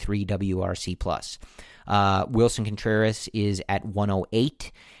 93 WRC Plus. Wilson Contreras is at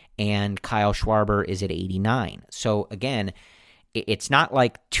 108, and Kyle Schwarber is at 89. So again, it's not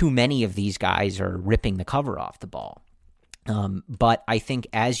like too many of these guys are ripping the cover off the ball. But I think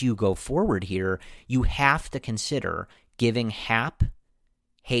as you go forward here, you have to consider giving Happ,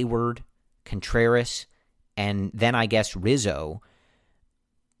 Hayward, Contreras, and then I guess Rizzo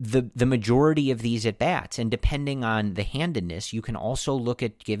the majority of these at-bats. And depending on the handedness, you can also look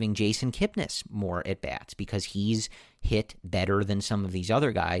at giving Jason Kipnis more at-bats because he's hit better than some of these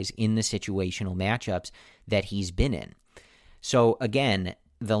other guys in the situational matchups that he's been in. So again,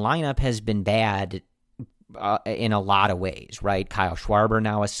 the lineup has been bad in a lot of ways, right? Kyle Schwarber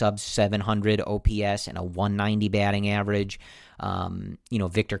now a sub 700 OPS and a 190 batting average.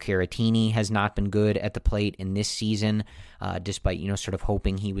 Victor Caratini has not been good at the plate in this season, despite, sort of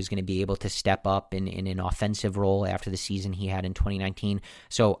hoping he was going to be able to step up in an offensive role after the season he had in 2019.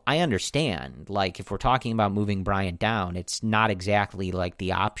 So I understand, like, if we're talking about moving Bryant down, it's not exactly like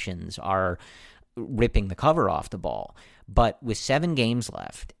the options are ripping the cover off the ball. But with 7 games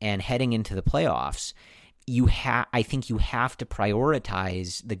left and heading into the playoffs, I think you have to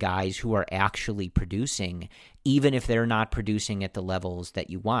prioritize the guys who are actually producing, even if they're not producing at the levels that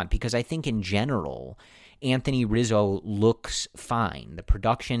you want. Because I think in general, Anthony Rizzo looks fine. The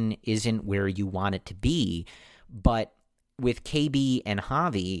production isn't where you want it to be, but with KB and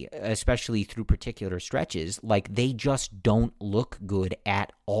Javi, especially through particular stretches, like they just don't look good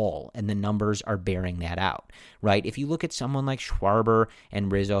at all, and the numbers are bearing that out, right? If you look at someone like Schwarber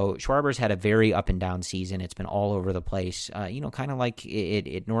and Rizzo, Schwarber's had a very up and down season. It's been all over the place, kind of like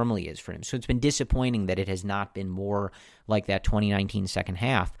it normally is for him. So it's been disappointing that it has not been more like that 2019 second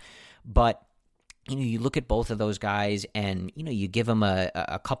half, but you look at both of those guys and, you give them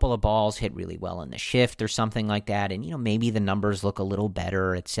a couple of balls hit really well in the shift or something like that. And, maybe the numbers look a little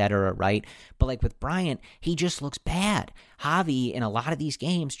better, et cetera, right? But like with Bryant, he just looks bad. Javi in a lot of these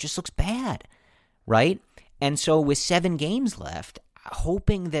games just looks bad, right? And so with 7 games left,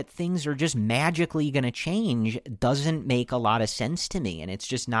 hoping that things are just magically going to change doesn't make a lot of sense to me. And it's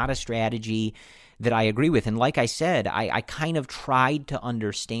just not a strategy that I agree with. And like I said, I kind of tried to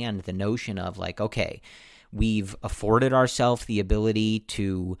understand the notion of like, okay, we've afforded ourselves the ability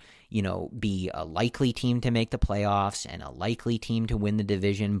to, be a likely team to make the playoffs and a likely team to win the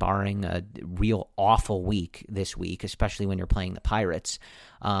division, barring a real awful week this week, especially when you're playing the Pirates.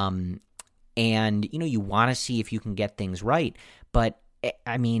 And, you want to see if you can get things right. But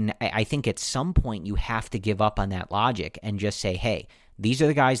I mean, I think at some point you have to give up on that logic and just say, hey, these are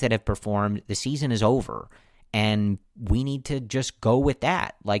the guys that have performed. The season is over, and we need to just go with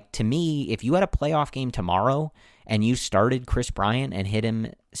that. Like, to me, if you had a playoff game tomorrow and you started Chris Bryant and hit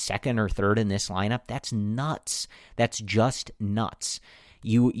him second or third in this lineup, that's nuts. That's just nuts.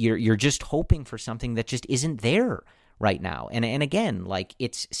 You're just hoping for something that just isn't there right now. And again, like,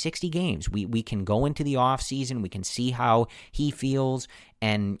 it's 60 games. We can go into the off season. We can see how he feels,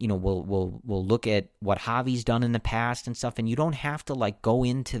 and we'll look at what Javi's done in the past and stuff. And you don't have to like go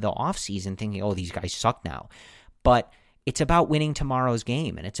into the off season thinking, oh, these guys suck now. But it's about winning tomorrow's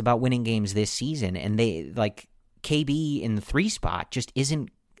game, and it's about winning games this season. And they like KB in the 3 spot just isn't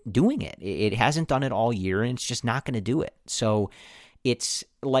doing it. It hasn't done it all year, and it's just not going to do it. So it's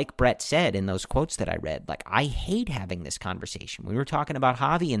like Brett said in those quotes that I read, like, I hate having this conversation. We were talking about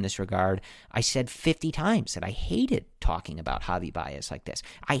Javi in this regard. I said 50 times that I hated talking about Javi Baez like this.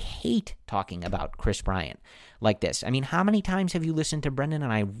 I hate talking about Chris Bryant like this. I mean, how many times have you listened to Brendan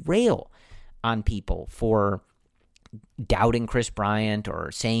and I rail on people for doubting Chris Bryant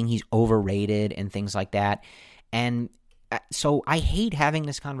or saying he's overrated and things like that? And so I hate having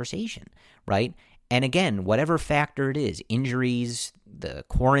this conversation, right? And again, whatever factor it is, injuries, the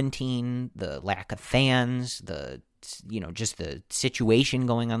quarantine, the lack of fans, just the situation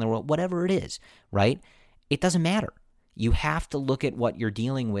going on in the world, whatever it is, right? It doesn't matter. You have to look at what you're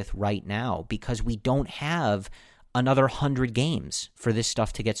dealing with right now, because we don't have another 100 games for this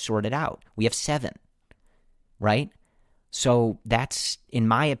stuff to get sorted out. We have 7, right? So that's, in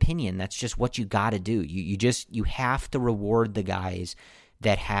my opinion, that's just what you got to do. You have to reward the guys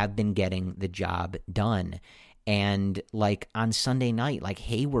that have been getting the job done. And like on Sunday night, like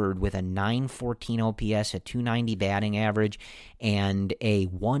Hayward with a 914 OPS, a 290 batting average, and a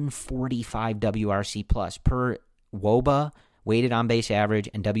 145 WRC plus per WOBA, weighted on base average,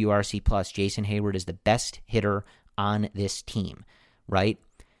 and WRC plus. Jason Hayward is the best hitter on this team, right?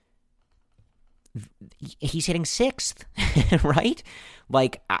 he's hitting 6th, right?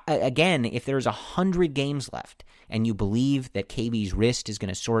 Like, again, if there's 100 games left and you believe that KB's wrist is going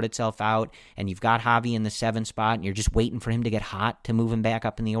to sort itself out and you've got Javi in the 7th spot and you're just waiting for him to get hot to move him back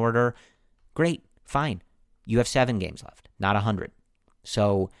up in the order, great, fine. You have 7 games left, not 100.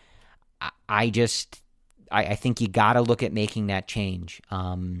 So I think you got to look at making that change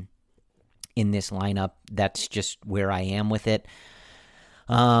in this lineup. That's just where I am with it.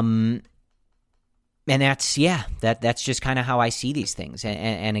 And that's just kind of how I see these things.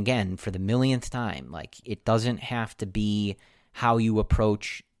 And again, for the millionth time, like, it doesn't have to be how you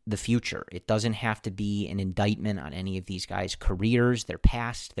approach the future. It doesn't have to be an indictment on any of these guys' careers, their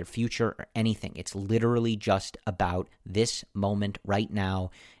past, their future, or anything. It's literally just about this moment right now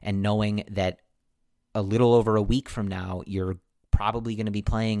and knowing that a little over a week from now, you're probably going to be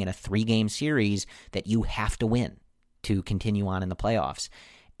playing in a 3-game series that you have to win to continue on in the playoffs.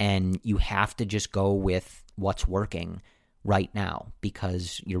 And you have to just go with what's working right now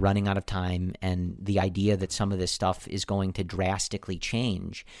because you're running out of time, and the idea that some of this stuff is going to drastically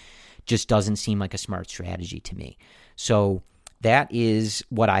change just doesn't seem like a smart strategy to me. So that is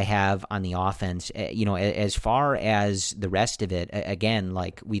what I have on the offense. You know, as far as the rest of it, again,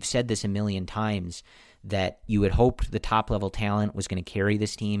 like we've said this a million times, that you had hoped the top-level talent was going to carry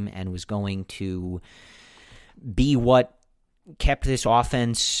this team and was going to be what kept this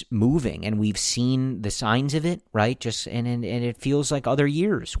offense moving, and we've seen the signs of it, right? Just and it feels like other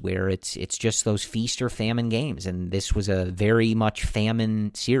years where it's just those feast or famine games, and this was a very much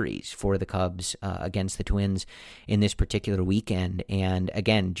famine series for the Cubs against the Twins in this particular weekend. And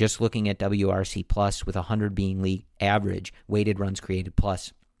again, just looking at WRC plus with 100 being league average, weighted runs created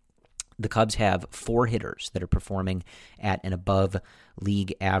plus, the Cubs have 4 hitters that are performing at an above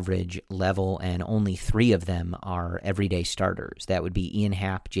league average level, and only 3 of them are everyday starters. That would be Ian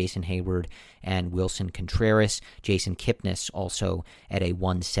Happ, Jason Hayward, and Wilson Contreras. Jason Kipnis also at a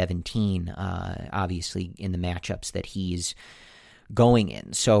 117, obviously in the matchups that he's going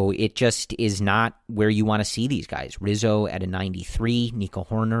in. So it just is not where you want to see these guys. Rizzo at a 93, Nico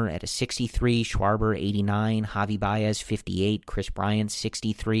Horner at a 63, Schwarber 89, Javi Baez 58, Chris Bryant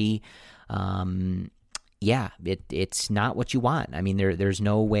 63. It's not what you want. I mean, there's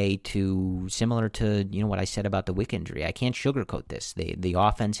no way to, similar to, you know, what I said about the Wick injury, I can't sugarcoat this. The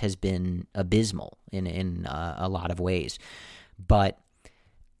offense has been abysmal in a lot of ways. But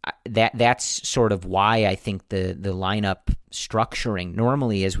that's sort of why I think the lineup structuring,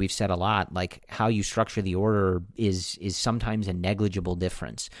 normally, as we've said a lot, like how you structure the order is sometimes a negligible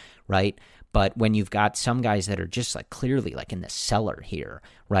difference, right? But when you've got some guys that are just like clearly like in the cellar here,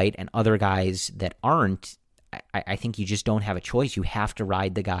 right, and other guys that aren't, I think you just don't have a choice. You have to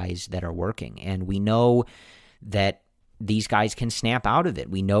ride the guys that are working. And we know that these guys can snap out of it.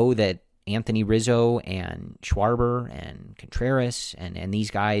 We know that Anthony Rizzo and Schwarber and Contreras and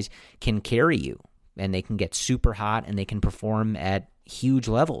these guys can carry you, and they can get super hot and they can perform at huge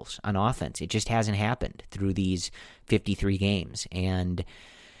levels on offense. It just hasn't happened through these 53 games. And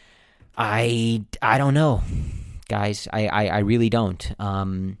I don't know, guys. I really don't.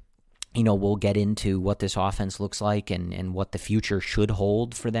 You know, we'll get into what this offense looks like and what the future should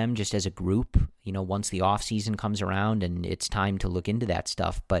hold for them just as a group, you know, once the offseason comes around and it's time to look into that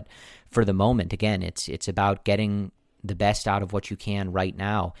stuff. But for the moment, again, it's about getting the best out of what you can right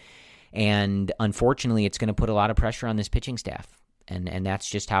now. And unfortunately, it's going to put a lot of pressure on this pitching staff. And that's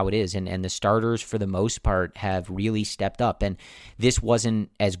just how it is. And the starters, for the most part, have really stepped up. And this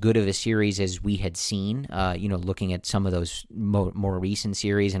wasn't as good of a series as we had seen, you know, looking at some of those more recent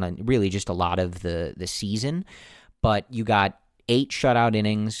series and really just a lot of the season. But you got 8 shutout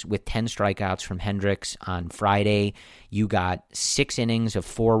innings with 10 strikeouts from Hendricks on Friday. You got 6 innings of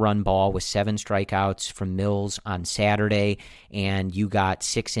 4-run ball with 7 strikeouts from Mills on Saturday. And you got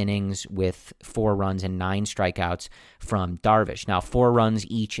 6 innings with 4 runs and 9 strikeouts from Darvish. Now, 4 runs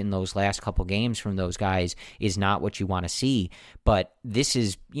each in those last couple games from those guys is not what you want to see. But this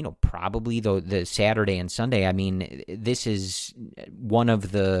is, you know, probably the Saturday and Sunday. I mean, this is one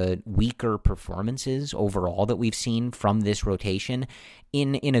of the weaker performances overall that we've seen from this rotation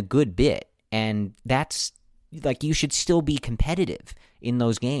in a good bit. And that's, like, you should still be competitive in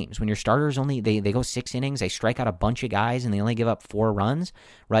those games. When your starters they go 6 innings, they strike out a bunch of guys, and they only give up 4 runs,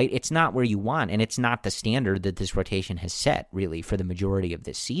 right? It's not where you want, and it's not the standard that this rotation has set, really, for the majority of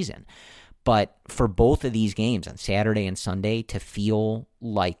this season. But for both of these games on Saturday and Sunday to feel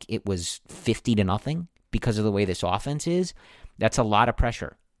like it was 50-0 because of the way this offense is, that's a lot of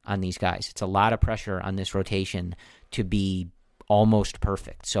pressure on these guys. It's a lot of pressure on this rotation to be almost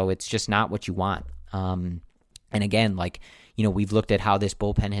perfect. So it's just not what you want. And again, like, we've looked at how this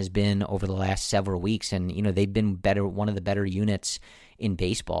bullpen has been over the last several weeks, and, they've been one of the better units in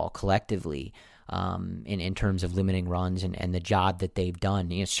baseball collectively in terms of limiting runs and the job that they've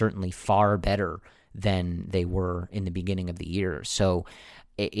done, certainly far better than they were in the beginning of the year. So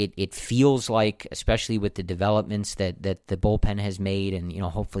it feels like, especially with the developments that the bullpen has made, and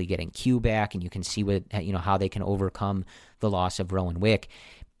hopefully getting Q back, and you can see how they can overcome the loss of Rowan Wick,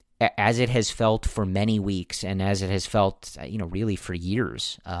 as it has felt for many weeks, and as it has felt really for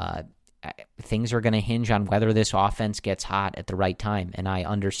years. Things are going to hinge on whether this offense gets hot at the right time, and I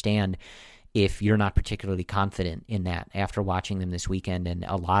understand if you're not particularly confident in that after watching them this weekend and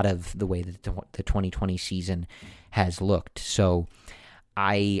a lot of the way that the 2020 season has looked. So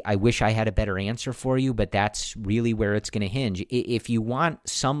I wish I had a better answer for you, but that's really where it's going to hinge. If you want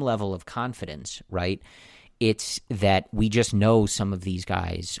some level of confidence, right, it's that we just know some of these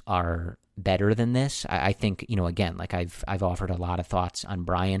guys are better than this. I think, again, like I've offered a lot of thoughts on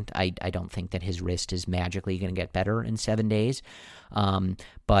Bryant. I don't think that his wrist is magically going to get better in 7 days.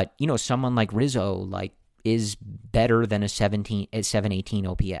 But, someone like Rizzo, is better than a 718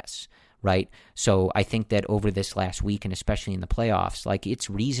 OPS. Right. So I think that over this last week, and especially in the playoffs, it's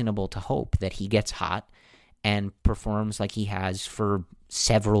reasonable to hope that he gets hot and performs like he has for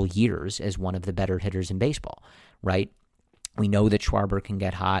several years as one of the better hitters in baseball. Right. We know that Schwarber can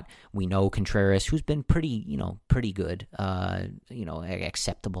get hot. We know Contreras, who's been pretty good,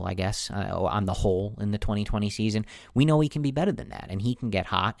 acceptable, I guess, on the whole in the 2020 season. We know he can be better than that, and he can get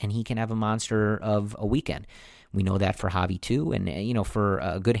hot, and he can have a monster of a weekend. We know that for Javi too, and for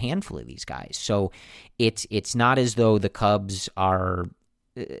a good handful of these guys. So it's not as though the Cubs are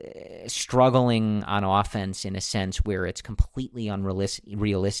struggling on offense in a sense where it's completely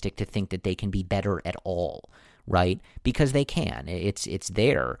unrealistic to think that they can be better at all, right? Because they can. It's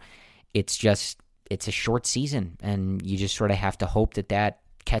there. It's just it's a short season, and you just sort of have to hope that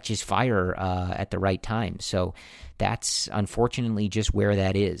catches fire at the right time. So that's unfortunately just where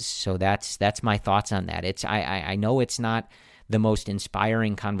that is. So that's my thoughts on that. I know it's not the most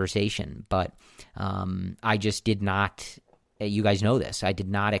inspiring conversation, but I just did not. You guys know this. I did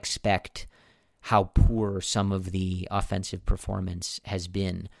not expect how poor some of the offensive performance has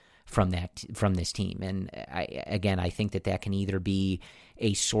been from this team. And I think that can either be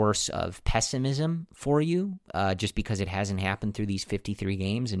a source of pessimism for you, just because it hasn't happened through these 53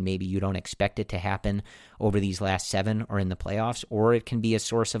 games, and maybe you don't expect it to happen over these last 7 or in the playoffs, or it can be a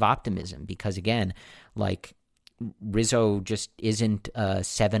source of optimism because, again, Rizzo just isn't a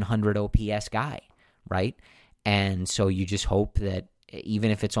 700 OPS guy, right? And so you just hope that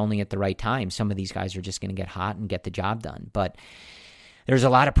even if it's only at the right time, some of these guys are just going to get hot and get the job done. But there's a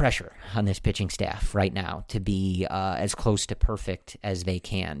lot of pressure on this pitching staff right now to be as close to perfect as they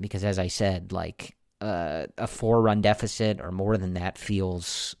can, because as I said, a 4-run deficit or more than that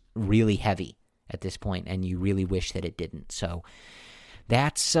feels really heavy at this point, and you really wish that it didn't. So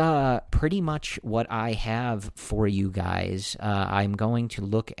that's pretty much what I have for you guys. I'm going to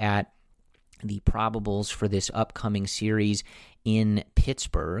look at the probables for this upcoming series in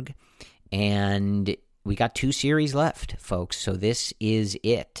Pittsburgh, and we got 2 series left, folks, so this is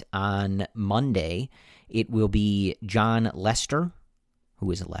it. On Monday, it will be John Lester, who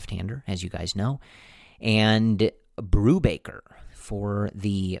is a left-hander, as you guys know, and Brubaker for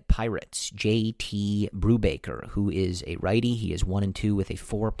the Pirates, J.T. Brubaker, who is a righty. He is 1-2 with a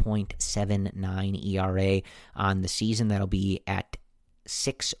 4.79 ERA on the season. That'll be at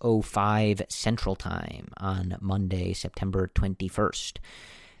 6:05 Central Time on Monday, September 21st.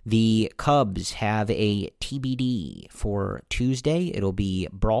 The Cubs have a TBD for Tuesday. It'll be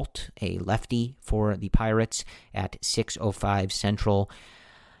Brault, a lefty for the Pirates, at 6:05 Central.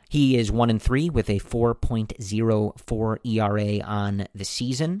 He is 1-3 with a 4.04 ERA on the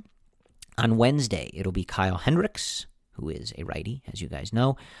season. On Wednesday, it'll be Kyle Hendricks, who is a righty, as you guys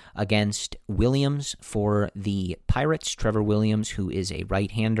know, against Williams for the Pirates. Trevor Williams, who is a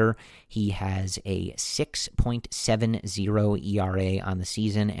right-hander. He has a 6.70 ERA on the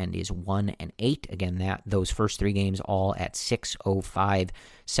season and is 1-8. Again, those first 3 games all at 6:05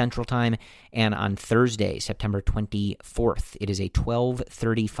 Central Time. And on Thursday, September 24th, it is a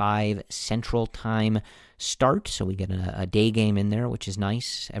 12:35 Central Time start. So we get a day game in there, which is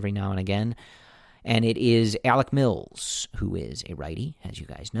nice every now and again. And it is Alec Mills, who is a righty, as you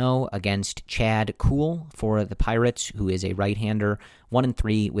guys know, against Chad Kuhl for the Pirates, who is a right-hander,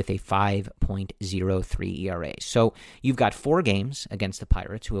 1-3 with a 5.03 ERA. So you've got 4 games against the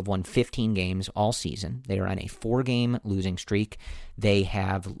Pirates, who have won 15 games all season. They are on a 4-game losing streak. They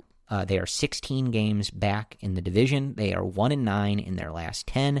have They are 16 games back in the division. They are 1-9 in their last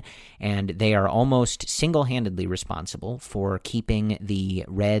 10, and they are almost single-handedly responsible for keeping the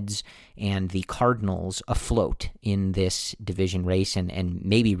Reds and the Cardinals afloat in this division race and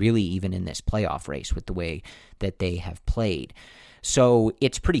maybe really even in this playoff race with the way that they have played. So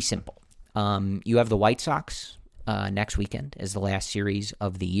it's pretty simple. You have the White Sox next weekend as the last series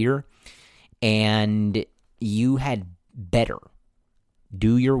of the year, and you had better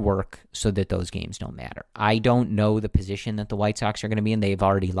do your work so that those games don't matter. I don't know the position that the White Sox are going to be in. They've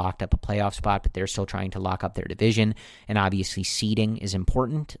already locked up a playoff spot, but they're still trying to lock up their division. And obviously seeding is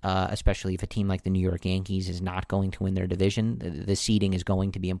important, especially if a team like the New York Yankees is not going to win their division. The seeding is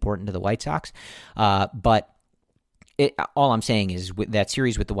going to be important to the White Sox. But all I'm saying is with that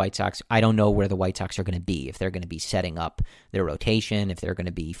series with the White Sox, I don't know where the White Sox are going to be, if they're going to be setting up their rotation, if they're going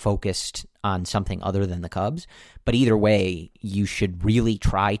to be focused on something other than the Cubs. But either way, you should really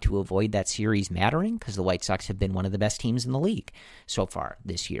try to avoid that series mattering because the White Sox have been one of the best teams in the league so far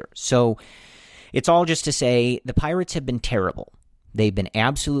this year. So it's all just to say the Pirates have been terrible. They've been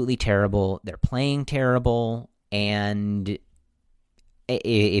absolutely terrible. They're playing terrible, and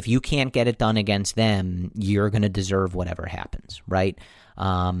if you can't get it done against them, you're going to deserve whatever happens, right?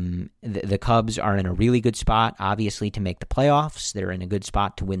 The Cubs are in a really good spot, obviously, to make the playoffs. They're in a good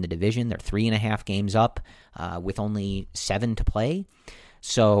spot to win the division. They're 3.5 games up with only 7 to play.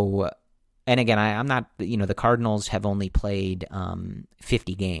 So, and again, I'm not, the Cardinals have only played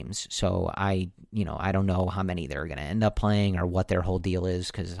 50 games. So I don't know how many they're going to end up playing or what their whole deal is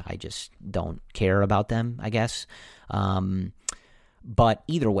because I just don't care about them, I guess. But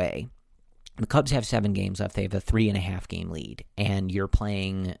either way, the Cubs have 7 games left. They have a 3.5 game lead, and you're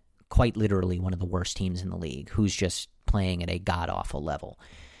playing quite literally one of the worst teams in the league who's just playing at a god-awful level.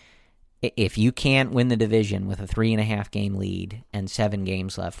 If you can't win the division with a 3.5 game lead and 7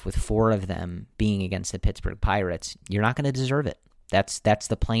 games left with 4 of them being against the Pittsburgh Pirates, you're not going to deserve it. That's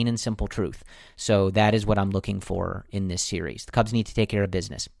the plain and simple truth. So that is what I'm looking for in this series. The Cubs need to take care of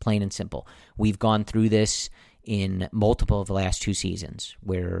business, plain and simple. We've gone through this in multiple of the last 2 seasons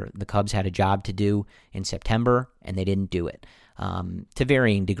where the Cubs had a job to do in September and they didn't do it to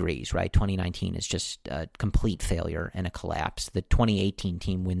varying degrees, right? 2019 is just a complete failure and a collapse. The 2018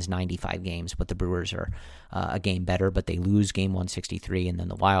 team wins 95 games, but the Brewers are a game better, but they lose game 163 and then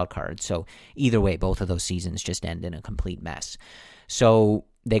the wild card. So either way, both of those seasons just end in a complete mess. So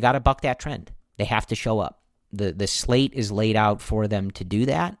they got to buck that trend. They have to show up. The slate is laid out for them to do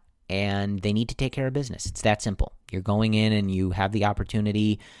that, and they need to take care of business. It's that simple. You're going in and you have the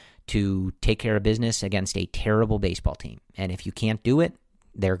opportunity to take care of business against a terrible baseball team. And if you can't do it,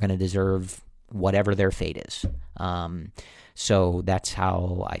 they're going to deserve whatever their fate is. So that's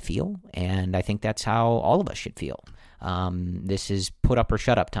how I feel, and I think that's how all of us should feel. This is put up or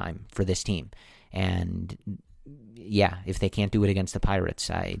shut up time for this team. And yeah, if they can't do it against the Pirates,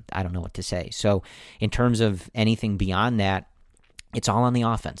 I don't know what to say. So in terms of anything beyond that, it's all on the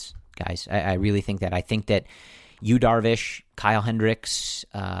offense, guys. I really think that. I think that Yu Darvish, Kyle Hendricks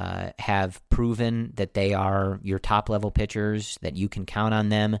have proven that they are your top-level pitchers, that you can count on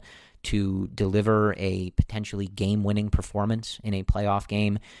them to deliver a potentially game-winning performance in a playoff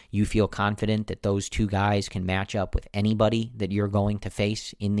game. You feel confident that those 2 guys can match up with anybody that you're going to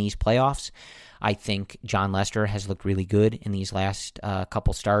face in these playoffs. I think John Lester has looked really good in these last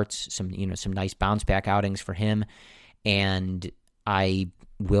couple starts, some nice bounce-back outings for him, and I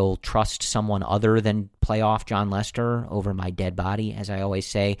will trust someone other than playoff John Lester over my dead body, as I always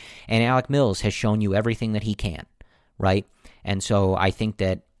say. And Alec Mills has shown you everything that he can, right? And so I think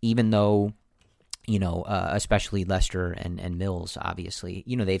that even though, especially Lester and Mills, obviously,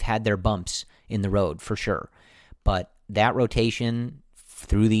 they've had their bumps in the road for sure. But that rotation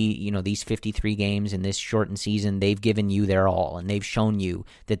through these 53 games in this shortened season, they've given you their all, and they've shown you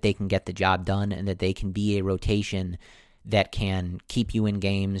that they can get the job done and that they can be a rotation that can keep you in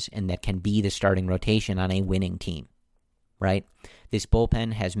games and that can be the starting rotation on a winning team, right? This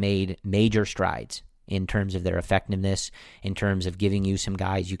bullpen has made major strides in terms of their effectiveness, in terms of giving you some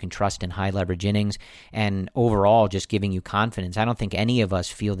guys you can trust in high leverage innings, and overall just giving you confidence. I don't think any of us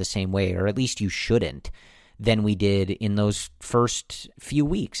feel the same way, or at least you shouldn't, than we did in those first few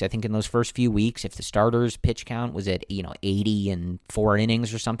weeks. I think in those first few weeks, if the starters' pitch count was at 80 and 4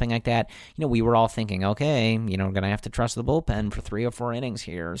 innings or something like that, we were all thinking, okay, we're going to have to trust the bullpen for 3 or 4 innings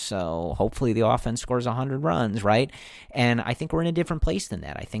here. So hopefully the offense scores 100 runs, right? And I think we're in a different place than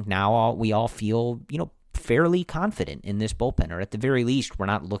that. I think now we all feel fairly confident in this bullpen, or at the very least, we're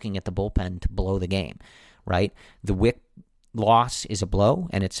not looking at the bullpen to blow the game, right? The Wick loss is a blow,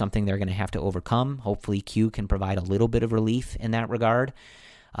 and it's something they're going to have to overcome. Hopefully Q can provide a little bit of relief in that regard.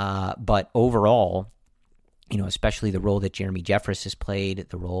 But overall, especially the role that Jeremy Jeffress has played,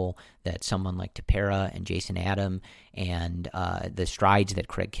 the role that someone like Tepera and Jason Adam, and the strides that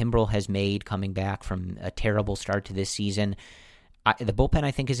Craig Kimbrell has made coming back from a terrible start to this season, the bullpen,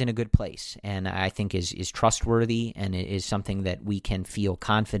 I think, is in a good place, and I think is trustworthy, and it is something that we can feel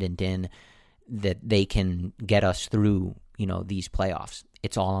confident in, that they can get us through, these playoffs.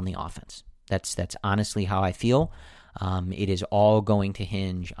 It's all on the offense. That's honestly how I feel. It is all going to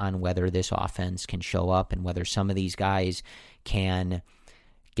hinge on whether this offense can show up and whether some of these guys can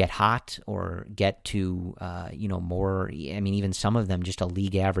get hot or get to, more, even some of them just a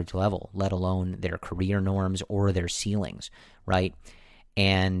league average level, let alone their career norms or their ceilings, right?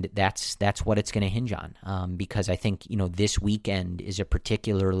 And that's what it's going to hinge on, because I think, this weekend is a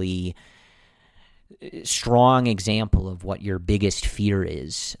particularly strong example of what your biggest fear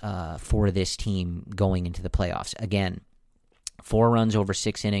is for this team going into the playoffs. Again, 4 runs over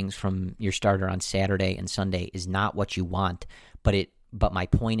 6 innings from your starter on Saturday and Sunday is not what you want, but my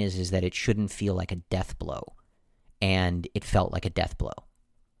point is that it shouldn't feel like a death blow, and it felt like a death blow.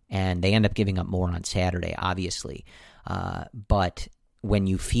 And they end up giving up more on Saturday, obviously. But when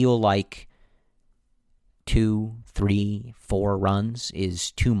you feel like 2, 3, 4 runs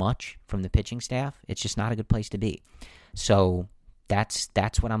is too much from the pitching staff, it's just not a good place to be. So that's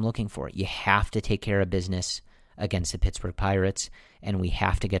what I'm looking for. You have to take care of business against the Pittsburgh Pirates, and we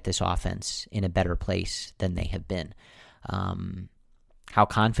have to get this offense in a better place than they have been. How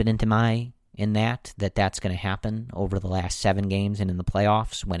confident am I in that's going to happen over the last 7 games and in the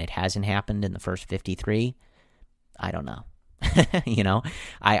playoffs when it hasn't happened in the first 53? I don't know.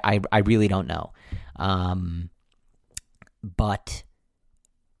 I really don't know. But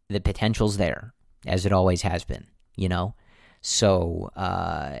the potential's there, as it always has been, So,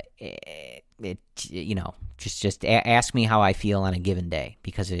 just ask me how I feel on a given day,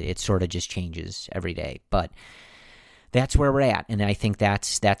 because it sort of just changes every day. But that's where we're at, and I think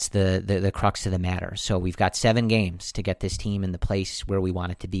that's the crux of the matter. So we've got 7 games to get this team in the place where we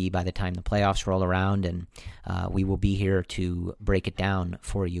want it to be by the time the playoffs roll around, and we will be here to break it down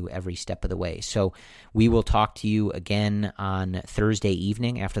for you every step of the way. So we will talk to you again on Thursday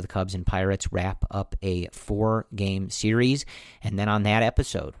evening after the Cubs and Pirates wrap up a 4-game series, and then on that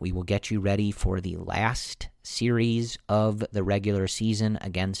episode, we will get you ready for the last series of the regular season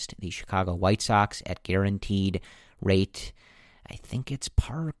against the Chicago White Sox at Guaranteed Rate. I think it's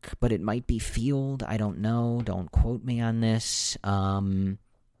Park, but it might be Field. I don't know. Don't quote me on this.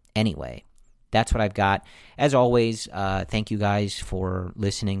 Anyway, that's what I've got. As always, thank you guys for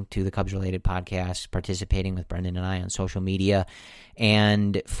listening to the Cubs-related podcast, participating with Brendan and I on social media,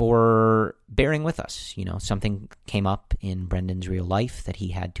 and for bearing with us. Something came up in Brendan's real life that he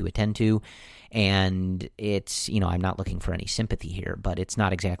had to attend to, and it's, I'm not looking for any sympathy here, but it's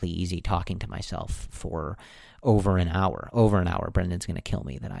not exactly easy talking to myself for over an hour. Brendan's going to kill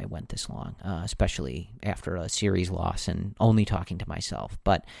me that I went this long, especially after a series loss and only talking to myself.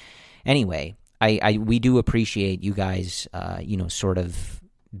 But anyway, we do appreciate you guys, sort of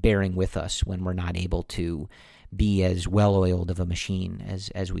bearing with us when we're not able to be as well-oiled of a machine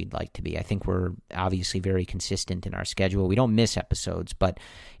as we'd like to be. I think we're obviously very consistent in our schedule. We don't miss episodes, but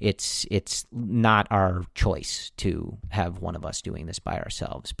it's not our choice to have one of us doing this by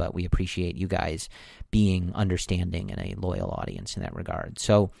ourselves. But we appreciate you guys being understanding and a loyal audience in that regard.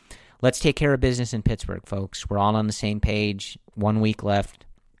 So let's take care of business in Pittsburgh, folks. We're all on the same page. 1 week left.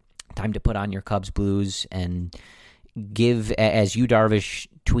 Time to put on your Cubs blues and give, as Yu Darvish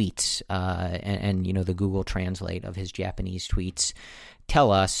tweets, and the Google Translate of his Japanese tweets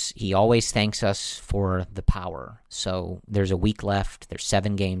tell us, he always thanks us for the power. So there's a week left. There's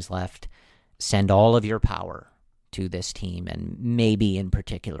 7 games left. Send all of your power to this team, and maybe in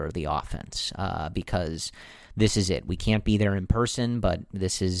particular the offense, because this is it. We can't be there in person, but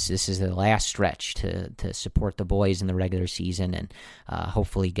this is the last stretch to support the boys in the regular season and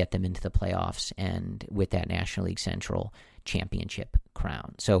hopefully get them into the playoffs and with that National League Central championship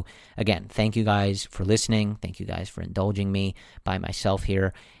crown. So again, thank you guys for listening. Thank you guys for indulging me by myself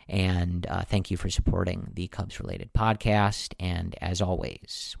here, and thank you for supporting the Cubs-related podcast. And as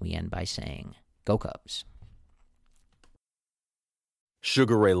always, we end by saying, go Cubs.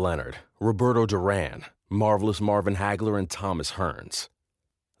 Sugar Ray Leonard, Roberto Duran, Marvelous Marvin Hagler, and Thomas Hearns.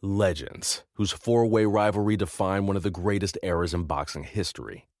 Legends, whose 4-way rivalry defined one of the greatest eras in boxing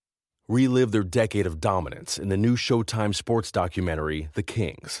history. Relive their decade of dominance in the new Showtime sports documentary, The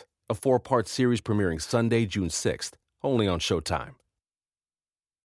Kings, a 4-part series premiering Sunday, June 6th, only on Showtime.